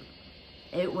wasn't.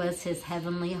 It was his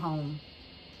heavenly home.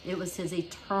 It was his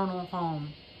eternal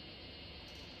home.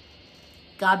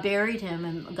 God buried him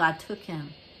and God took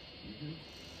him.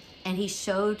 And he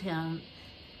showed him,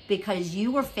 because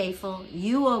you were faithful,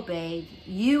 you obeyed,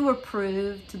 you were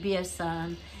proved to be a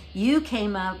son, you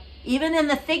came up, even in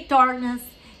the thick darkness,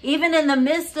 even in the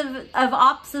midst of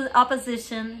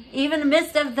opposition, even in the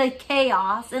midst of the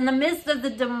chaos, in the midst of the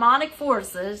demonic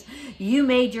forces, you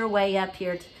made your way up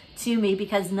here to me,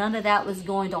 because none of that was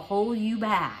going to hold you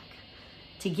back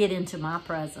to get into my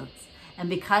presence. And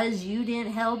because you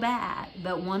didn't held back,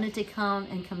 but wanted to come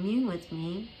and commune with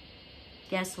me,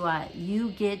 guess what? You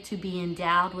get to be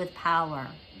endowed with power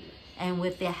and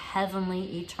with the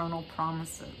heavenly eternal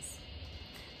promises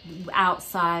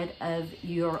outside of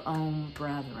your own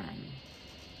brethren.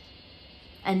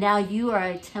 And now you are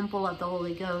a temple of the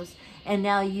Holy Ghost, and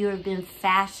now you have been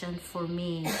fashioned for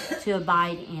me to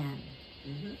abide in.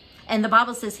 And the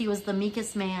Bible says he was the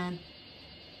meekest man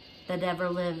that ever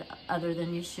lived other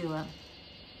than Yeshua,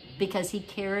 because he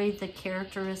carried the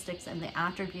characteristics and the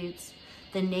attributes,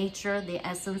 the nature, the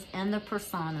essence, and the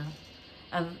persona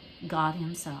of God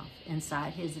himself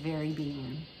inside his very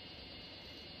being.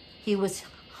 He was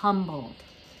humbled.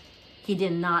 He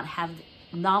did not have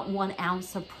not 1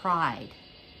 ounce of pride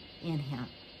in him.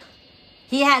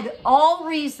 He had all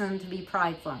reason to be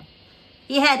prideful.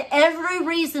 He had every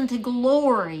reason to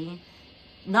glory,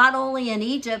 not only in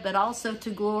Egypt, but also to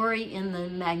glory in the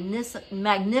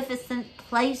magnificent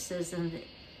places and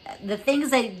the things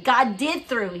that God did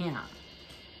through him.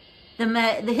 He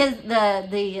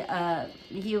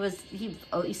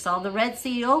saw the Red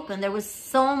Sea open. There was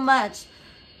so much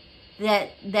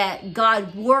that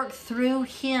God worked through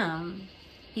him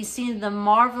He's seen the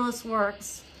marvelous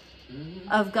works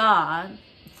of God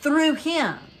through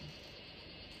him.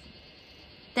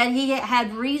 That he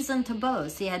had reason to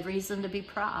boast. He had reason to be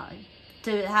pride,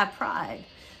 to have pride.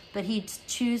 But he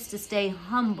chose to stay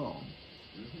humble.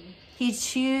 He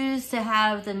chose to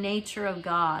have the nature of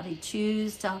God. He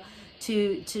chose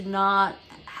to not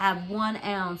have 1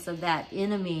 ounce of that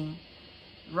enemy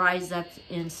rise up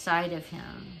inside of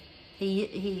him.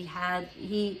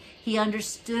 He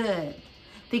understood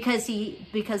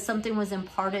because something was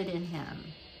imparted in him.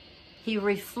 He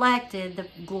reflected the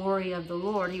glory of the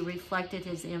Lord. He reflected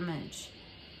his image.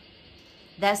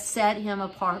 That set him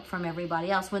apart from everybody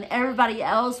else. When everybody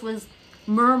else was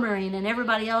murmuring and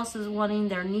everybody else was wanting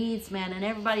their needs met and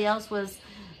everybody else was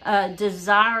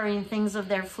desiring things of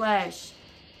their flesh,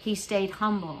 he stayed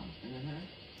humble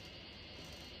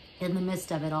in the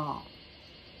midst of it all.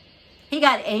 He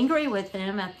got angry with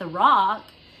them at the rock,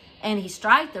 and he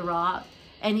struck the rock,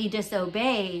 and he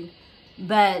disobeyed,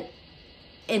 and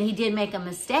he did make a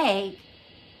mistake,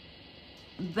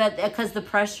 but because the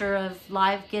pressure of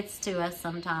life gets to us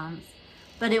sometimes.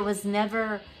 But it was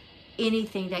never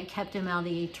anything that kept him out of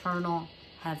the eternal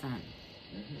heaven.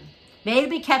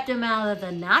 Maybe kept him out of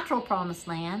the natural promised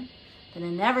land, but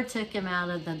it never took him out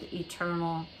of the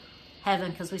eternal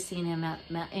heaven, because we've seen him at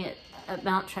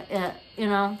Mount,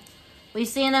 we've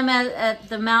seen him at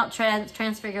the Mount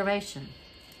Transfiguration.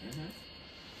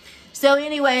 So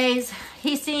anyways,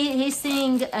 he's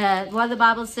seeing what the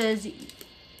Bible says,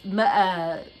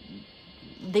 the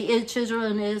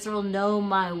children of Israel know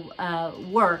my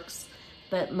works,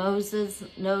 but Moses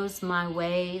knows my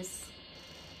ways.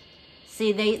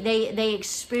 See, they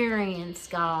experienced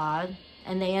God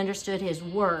and they understood his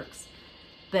works,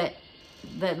 but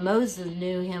Moses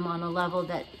knew him on a level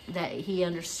that he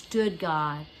understood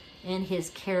God in his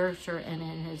character and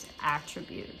in his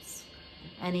attributes,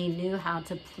 and he knew how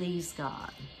to please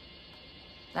God.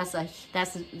 That's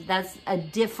a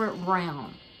different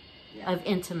realm of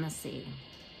intimacy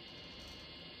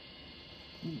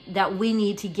that we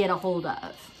need to get a hold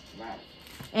of. Right.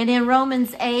 And in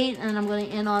Romans 8, and I'm going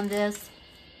to end on this,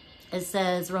 it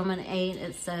says, Romans 8,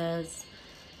 it says,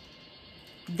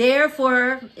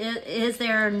 therefore is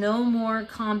there no more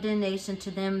condemnation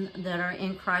to them that are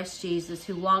in Christ Jesus,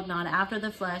 who walk not after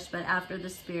the flesh, but after the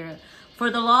Spirit. For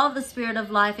the law of the Spirit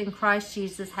of life in Christ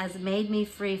Jesus has made me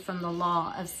free from the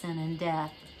law of sin and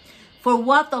death. For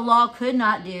what the law could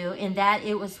not do, in that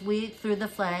it was weak through the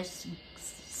flesh,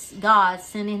 God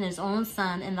sending his own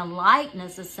Son in the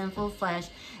likeness of sinful flesh,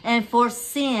 and for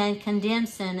sin condemned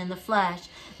sin in the flesh,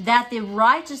 that the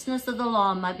righteousness of the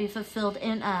law might be fulfilled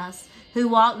in us, who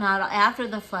walk not after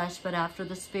the flesh, but after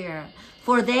the Spirit.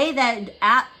 For they that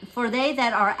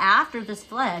are after this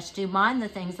flesh do mind the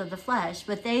things of the flesh,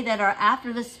 but they that are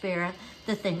after the Spirit,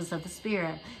 the things of the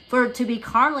Spirit. For to be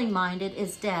carnally minded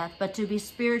is death, but to be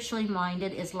spiritually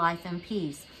minded is life and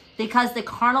peace. Because the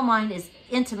carnal mind is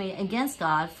enmity against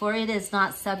God, for it is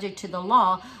not subject to the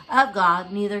law of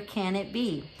God, neither can it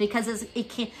be. Because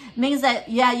it means that,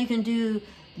 yeah, you can do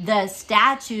the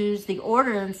statutes, the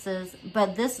ordinances,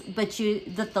 but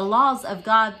the laws of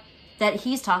God that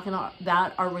he's talking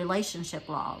about are relationship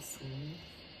laws.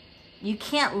 You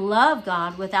can't love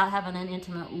God without having an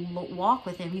intimate walk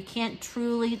with him. You can't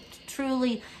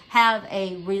truly have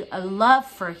a love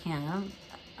for him,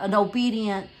 an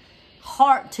obedient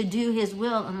heart to do his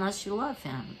will, unless you love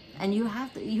him. And you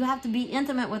have to be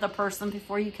intimate with a person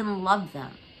before you can love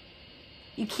them.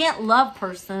 You can't love a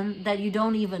person that you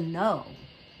don't even know.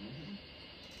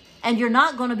 And you're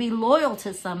not going to be loyal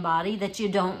to somebody that you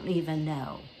don't even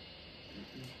know.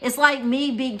 It's like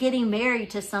me getting married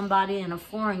to somebody in a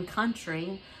foreign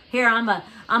country. Here I'm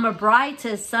a bride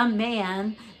to some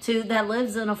man that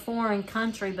lives in a foreign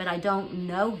country, but I don't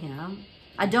know him.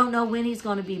 I don't know when he's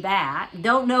going to be back.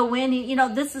 Don't know when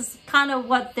this is kind of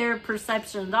what their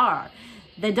perceptions are.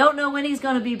 They don't know when he's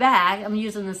going to be back. I'm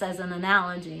using this as an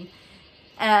analogy.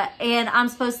 And I'm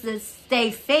supposed to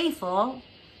stay faithful.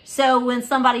 So when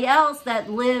somebody else that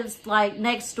lives like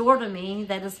next door to me,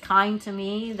 that is kind to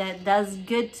me, that does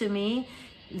good to me,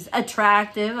 is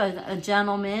attractive, a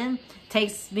gentleman,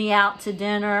 takes me out to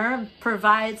dinner,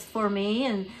 provides for me,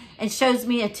 and shows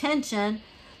me attention,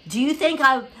 do you think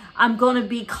I'm going to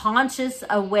be conscious,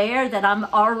 aware that I'm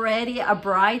already a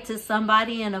bride to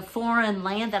somebody in a foreign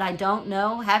land that I don't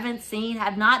know, haven't seen,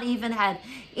 have not even had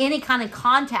any kind of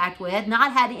contact with,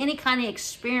 not had any kind of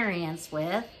experience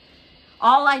with?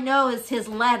 All I know is his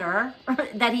letter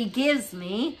that he gives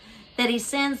me, that he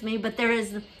sends me, but there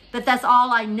is but that's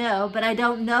all I know. But I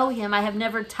don't know him. I have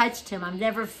never touched him. I've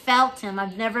never felt him.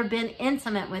 I've never been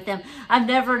intimate with him.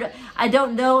 I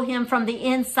don't know him from the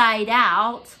inside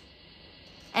out.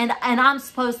 And I'm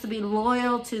supposed to be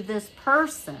loyal to this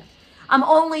person. I'm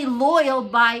only loyal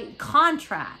by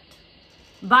contract,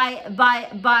 by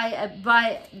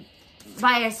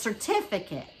a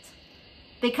certificate,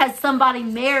 because somebody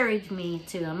married me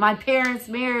to them. My parents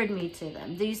married me to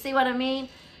them. Do you see what I mean?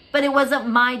 But it wasn't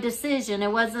my decision.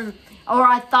 It wasn't, or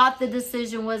I thought the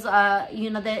decision was, that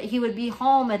he would be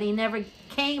home, and he never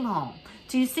came home.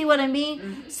 Do you see what I mean?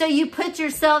 Mm-hmm. So you put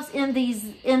yourselves in these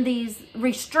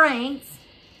restraints.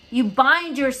 You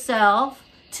bind yourself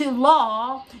to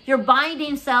law. You're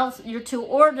binding yourself to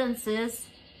ordinances,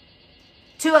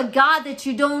 to a God that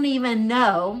you don't even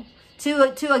know,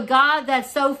 to a God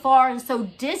that's so far and so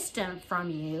distant from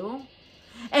you,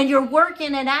 and you're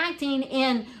working and acting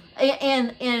in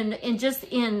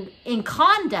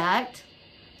conduct,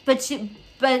 but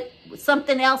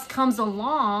something else comes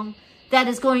along that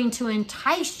is going to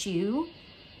entice you,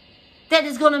 that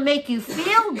is going to make you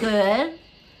feel good,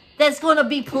 that's going to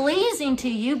be pleasing to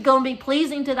you, going to be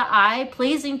pleasing to the eye,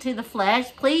 pleasing to the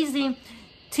flesh, pleasing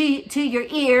to your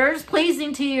ears,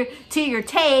 pleasing to your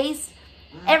taste.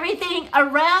 Everything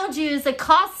around you is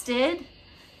accosted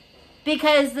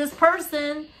because this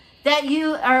person that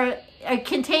you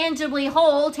can tangibly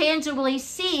hold, tangibly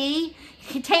see,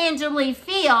 tangibly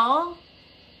feel,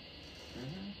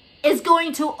 is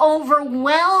going to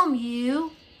overwhelm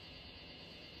you.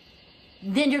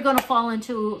 Then you're going to fall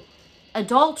into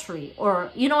adultery,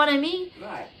 or you know what I mean?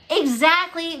 Right.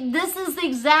 Exactly. This is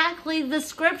exactly the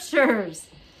scriptures.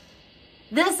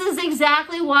 This is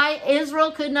exactly why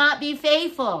Israel could not be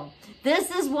faithful.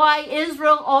 This is why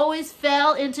Israel always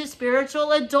fell into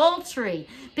spiritual adultery,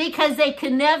 because they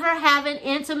could never have an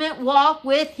intimate walk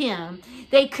with him.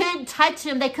 They couldn't touch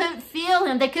him. They couldn't feel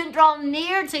him. They couldn't draw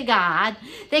near to God.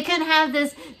 They couldn't have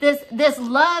this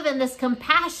love and this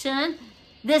compassion,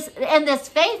 this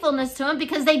faithfulness to him,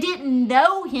 because they didn't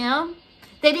know him.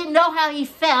 They didn't know how he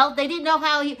felt. They didn't know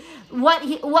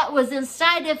what was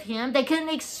inside of him. They couldn't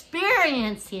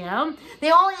experience him.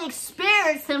 They only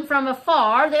experienced him from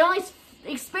afar. They only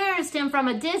experienced him from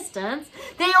a distance.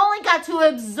 They only got to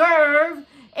observe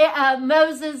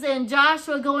Moses and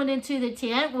Joshua going into the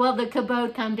tent. Well, the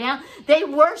kabod come down. They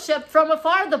worshiped from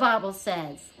afar, the Bible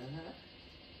says.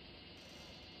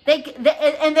 They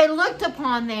looked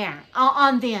upon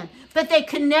on them, but they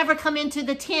could never come into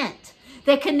the tent.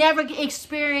 They could never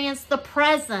experience the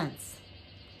presence.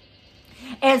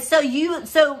 And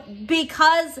so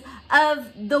because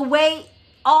of the way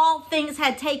all things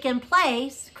had taken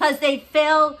place, because they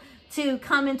failed to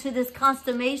come into this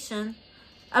consummation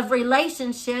of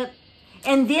relationship,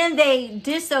 and then they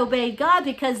disobeyed God,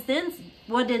 because then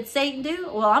what did Satan do?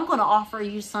 Well, I'm going to offer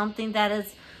you something that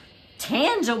is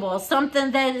tangible, something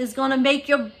that is going to make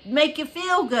you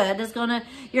feel good.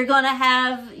 You're going to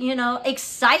have,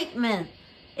 excitement.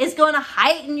 It's going to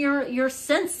heighten your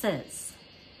senses.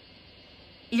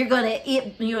 You're going to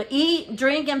eat,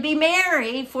 drink, and be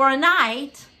merry for a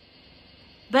night,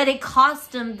 but it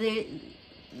cost them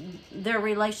their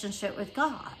relationship with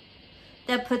God.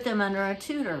 That put them under a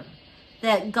tutor.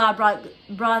 That God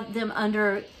brought them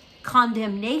under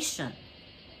condemnation.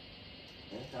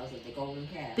 Because of the golden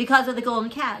calf. Because of the golden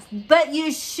calf. But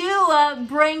Yeshua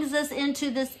brings us into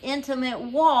this intimate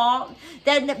walk,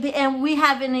 and we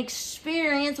have an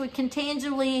experience. We can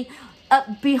tangibly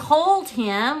behold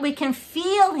him. We can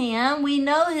feel him. We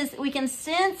know we can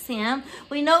sense him.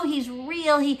 We know he's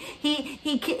real.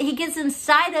 He gets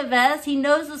inside of us. He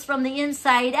knows us from the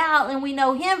inside out, and we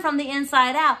know him from the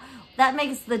inside out. That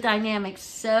makes the dynamic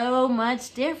so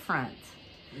much different.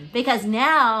 Because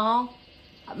now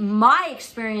my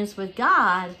experience with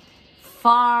God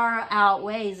far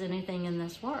outweighs anything in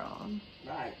this world.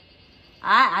 Right.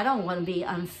 I don't want to be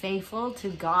unfaithful to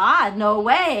God. No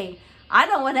way. I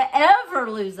don't want to ever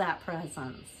lose that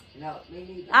presence. No, me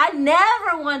neither. I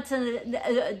never want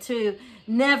to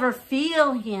never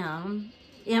feel him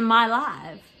in my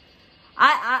life.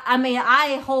 I mean,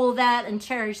 I hold that and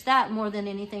cherish that more than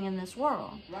anything in this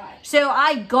world. Right. So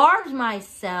I guard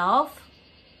myself,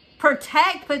 put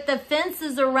the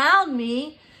fences around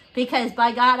me, because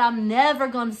by God, I'm never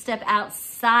going to step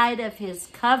outside of his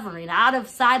covering,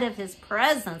 outside of his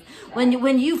presence. Right.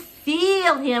 When you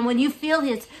feel him, when you feel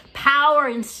his power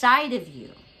inside of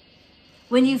you,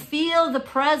 when you feel the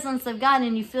presence of God,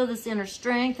 and you feel this inner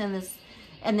strength and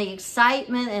the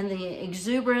excitement and the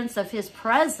exuberance of his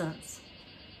presence,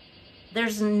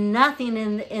 there's nothing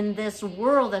in this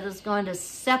world that is going to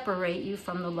separate you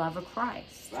from the love of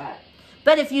Christ. Right.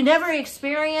 But if you never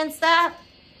experience that,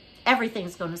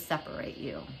 everything's going to separate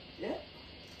you. Yeah.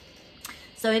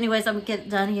 So anyways, I'm going to get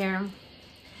done here.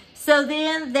 So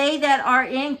then they that are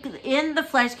in the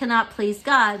flesh cannot please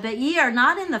God, but ye are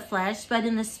not in the flesh, but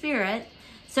in the Spirit.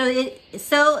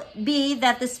 So be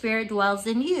that the Spirit dwells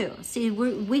in you. See,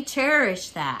 we cherish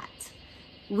that.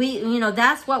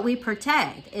 That's what we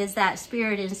protect, is that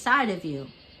Spirit inside of you.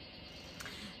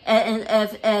 And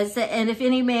if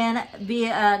any man be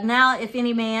now, if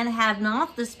any man have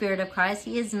not the Spirit of Christ,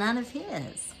 he is none of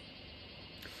his.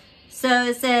 So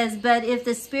it says, but if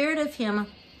the Spirit of him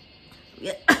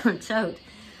choked.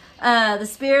 The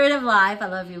Spirit of life, I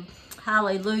love you,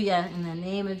 hallelujah, in the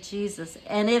name of Jesus.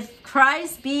 And if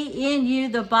Christ be in you,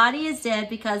 the body is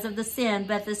dead because of the sin,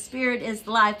 but the Spirit is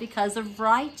life because of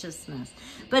righteousness.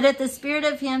 But if the Spirit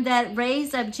of him that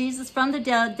raised up Jesus from the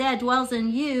dead dwells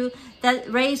in you,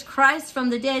 that raised Christ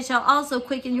from the dead shall also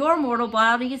quicken your mortal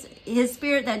bodies, his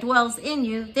Spirit that dwells in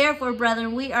you. Therefore,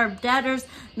 brethren, we are debtors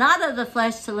not of the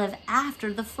flesh to live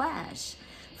after the flesh.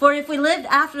 For if we lived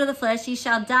after the flesh, ye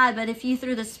shall die. But if ye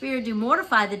through the Spirit do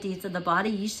mortify the deeds of the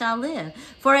body, ye shall live.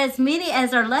 For as many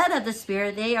as are led of the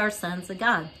Spirit, they are sons of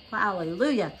God.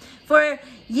 Hallelujah. For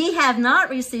ye have not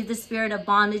received the spirit of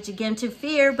bondage again to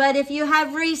fear, but if you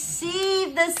have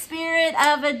received the Spirit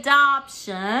of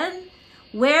adoption,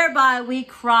 whereby we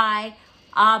cry,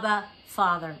 Abba,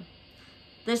 Father.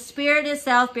 The Spirit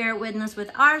itself beareth witness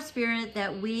with our spirit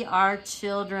that we are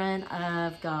children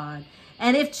of God.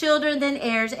 And if children, then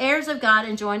heirs, heirs of God,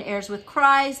 and joint heirs with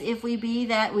Christ, if we be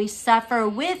that we suffer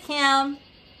with him,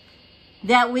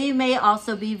 that we may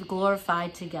also be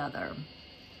glorified together.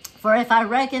 For if I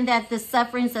reckon that the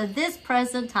sufferings of this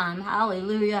present time,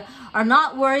 hallelujah, are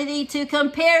not worthy to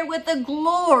compare with the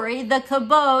glory, the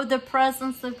kabod, the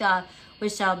presence of God,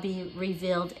 which shall be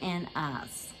revealed in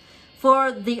us.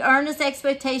 For the earnest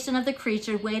expectation of the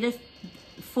creature waiteth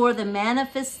for the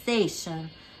manifestation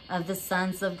of the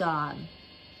sons of God.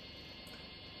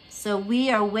 So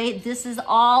this is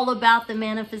all about the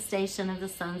manifestation of the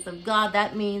sons of God.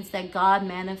 That means that God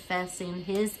manifesting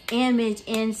his image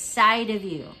inside of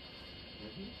you.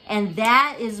 And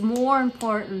that is more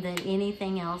important than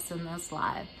anything else in this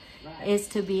life, is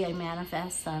to be a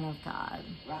manifest son of God.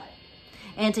 Right.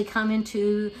 And to come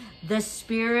into the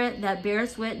Spirit that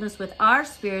bears witness with our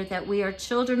spirit that we are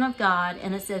children of God.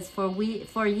 And it says,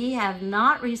 for ye have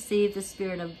not received the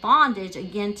spirit of bondage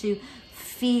again to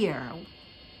fear.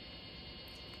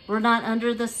 We're not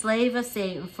under the slave of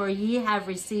Satan, for ye have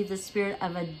received the spirit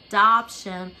of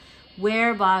adoption,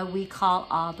 whereby we call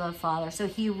Abba, Father. So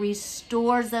he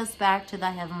restores us back to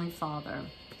the Heavenly Father.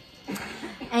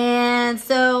 And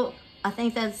so I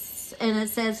think that's, and it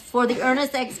says, for the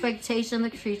earnest expectation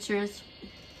of the creatures.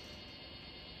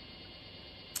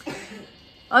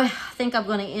 I think I'm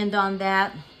going to end on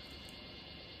that.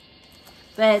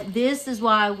 But this is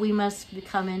why we must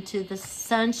come into the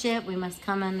sonship. We must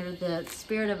come under the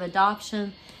spirit of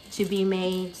adoption to be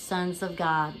made sons of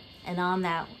God. And on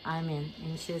that, I'm in.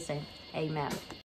 And you should say, amen.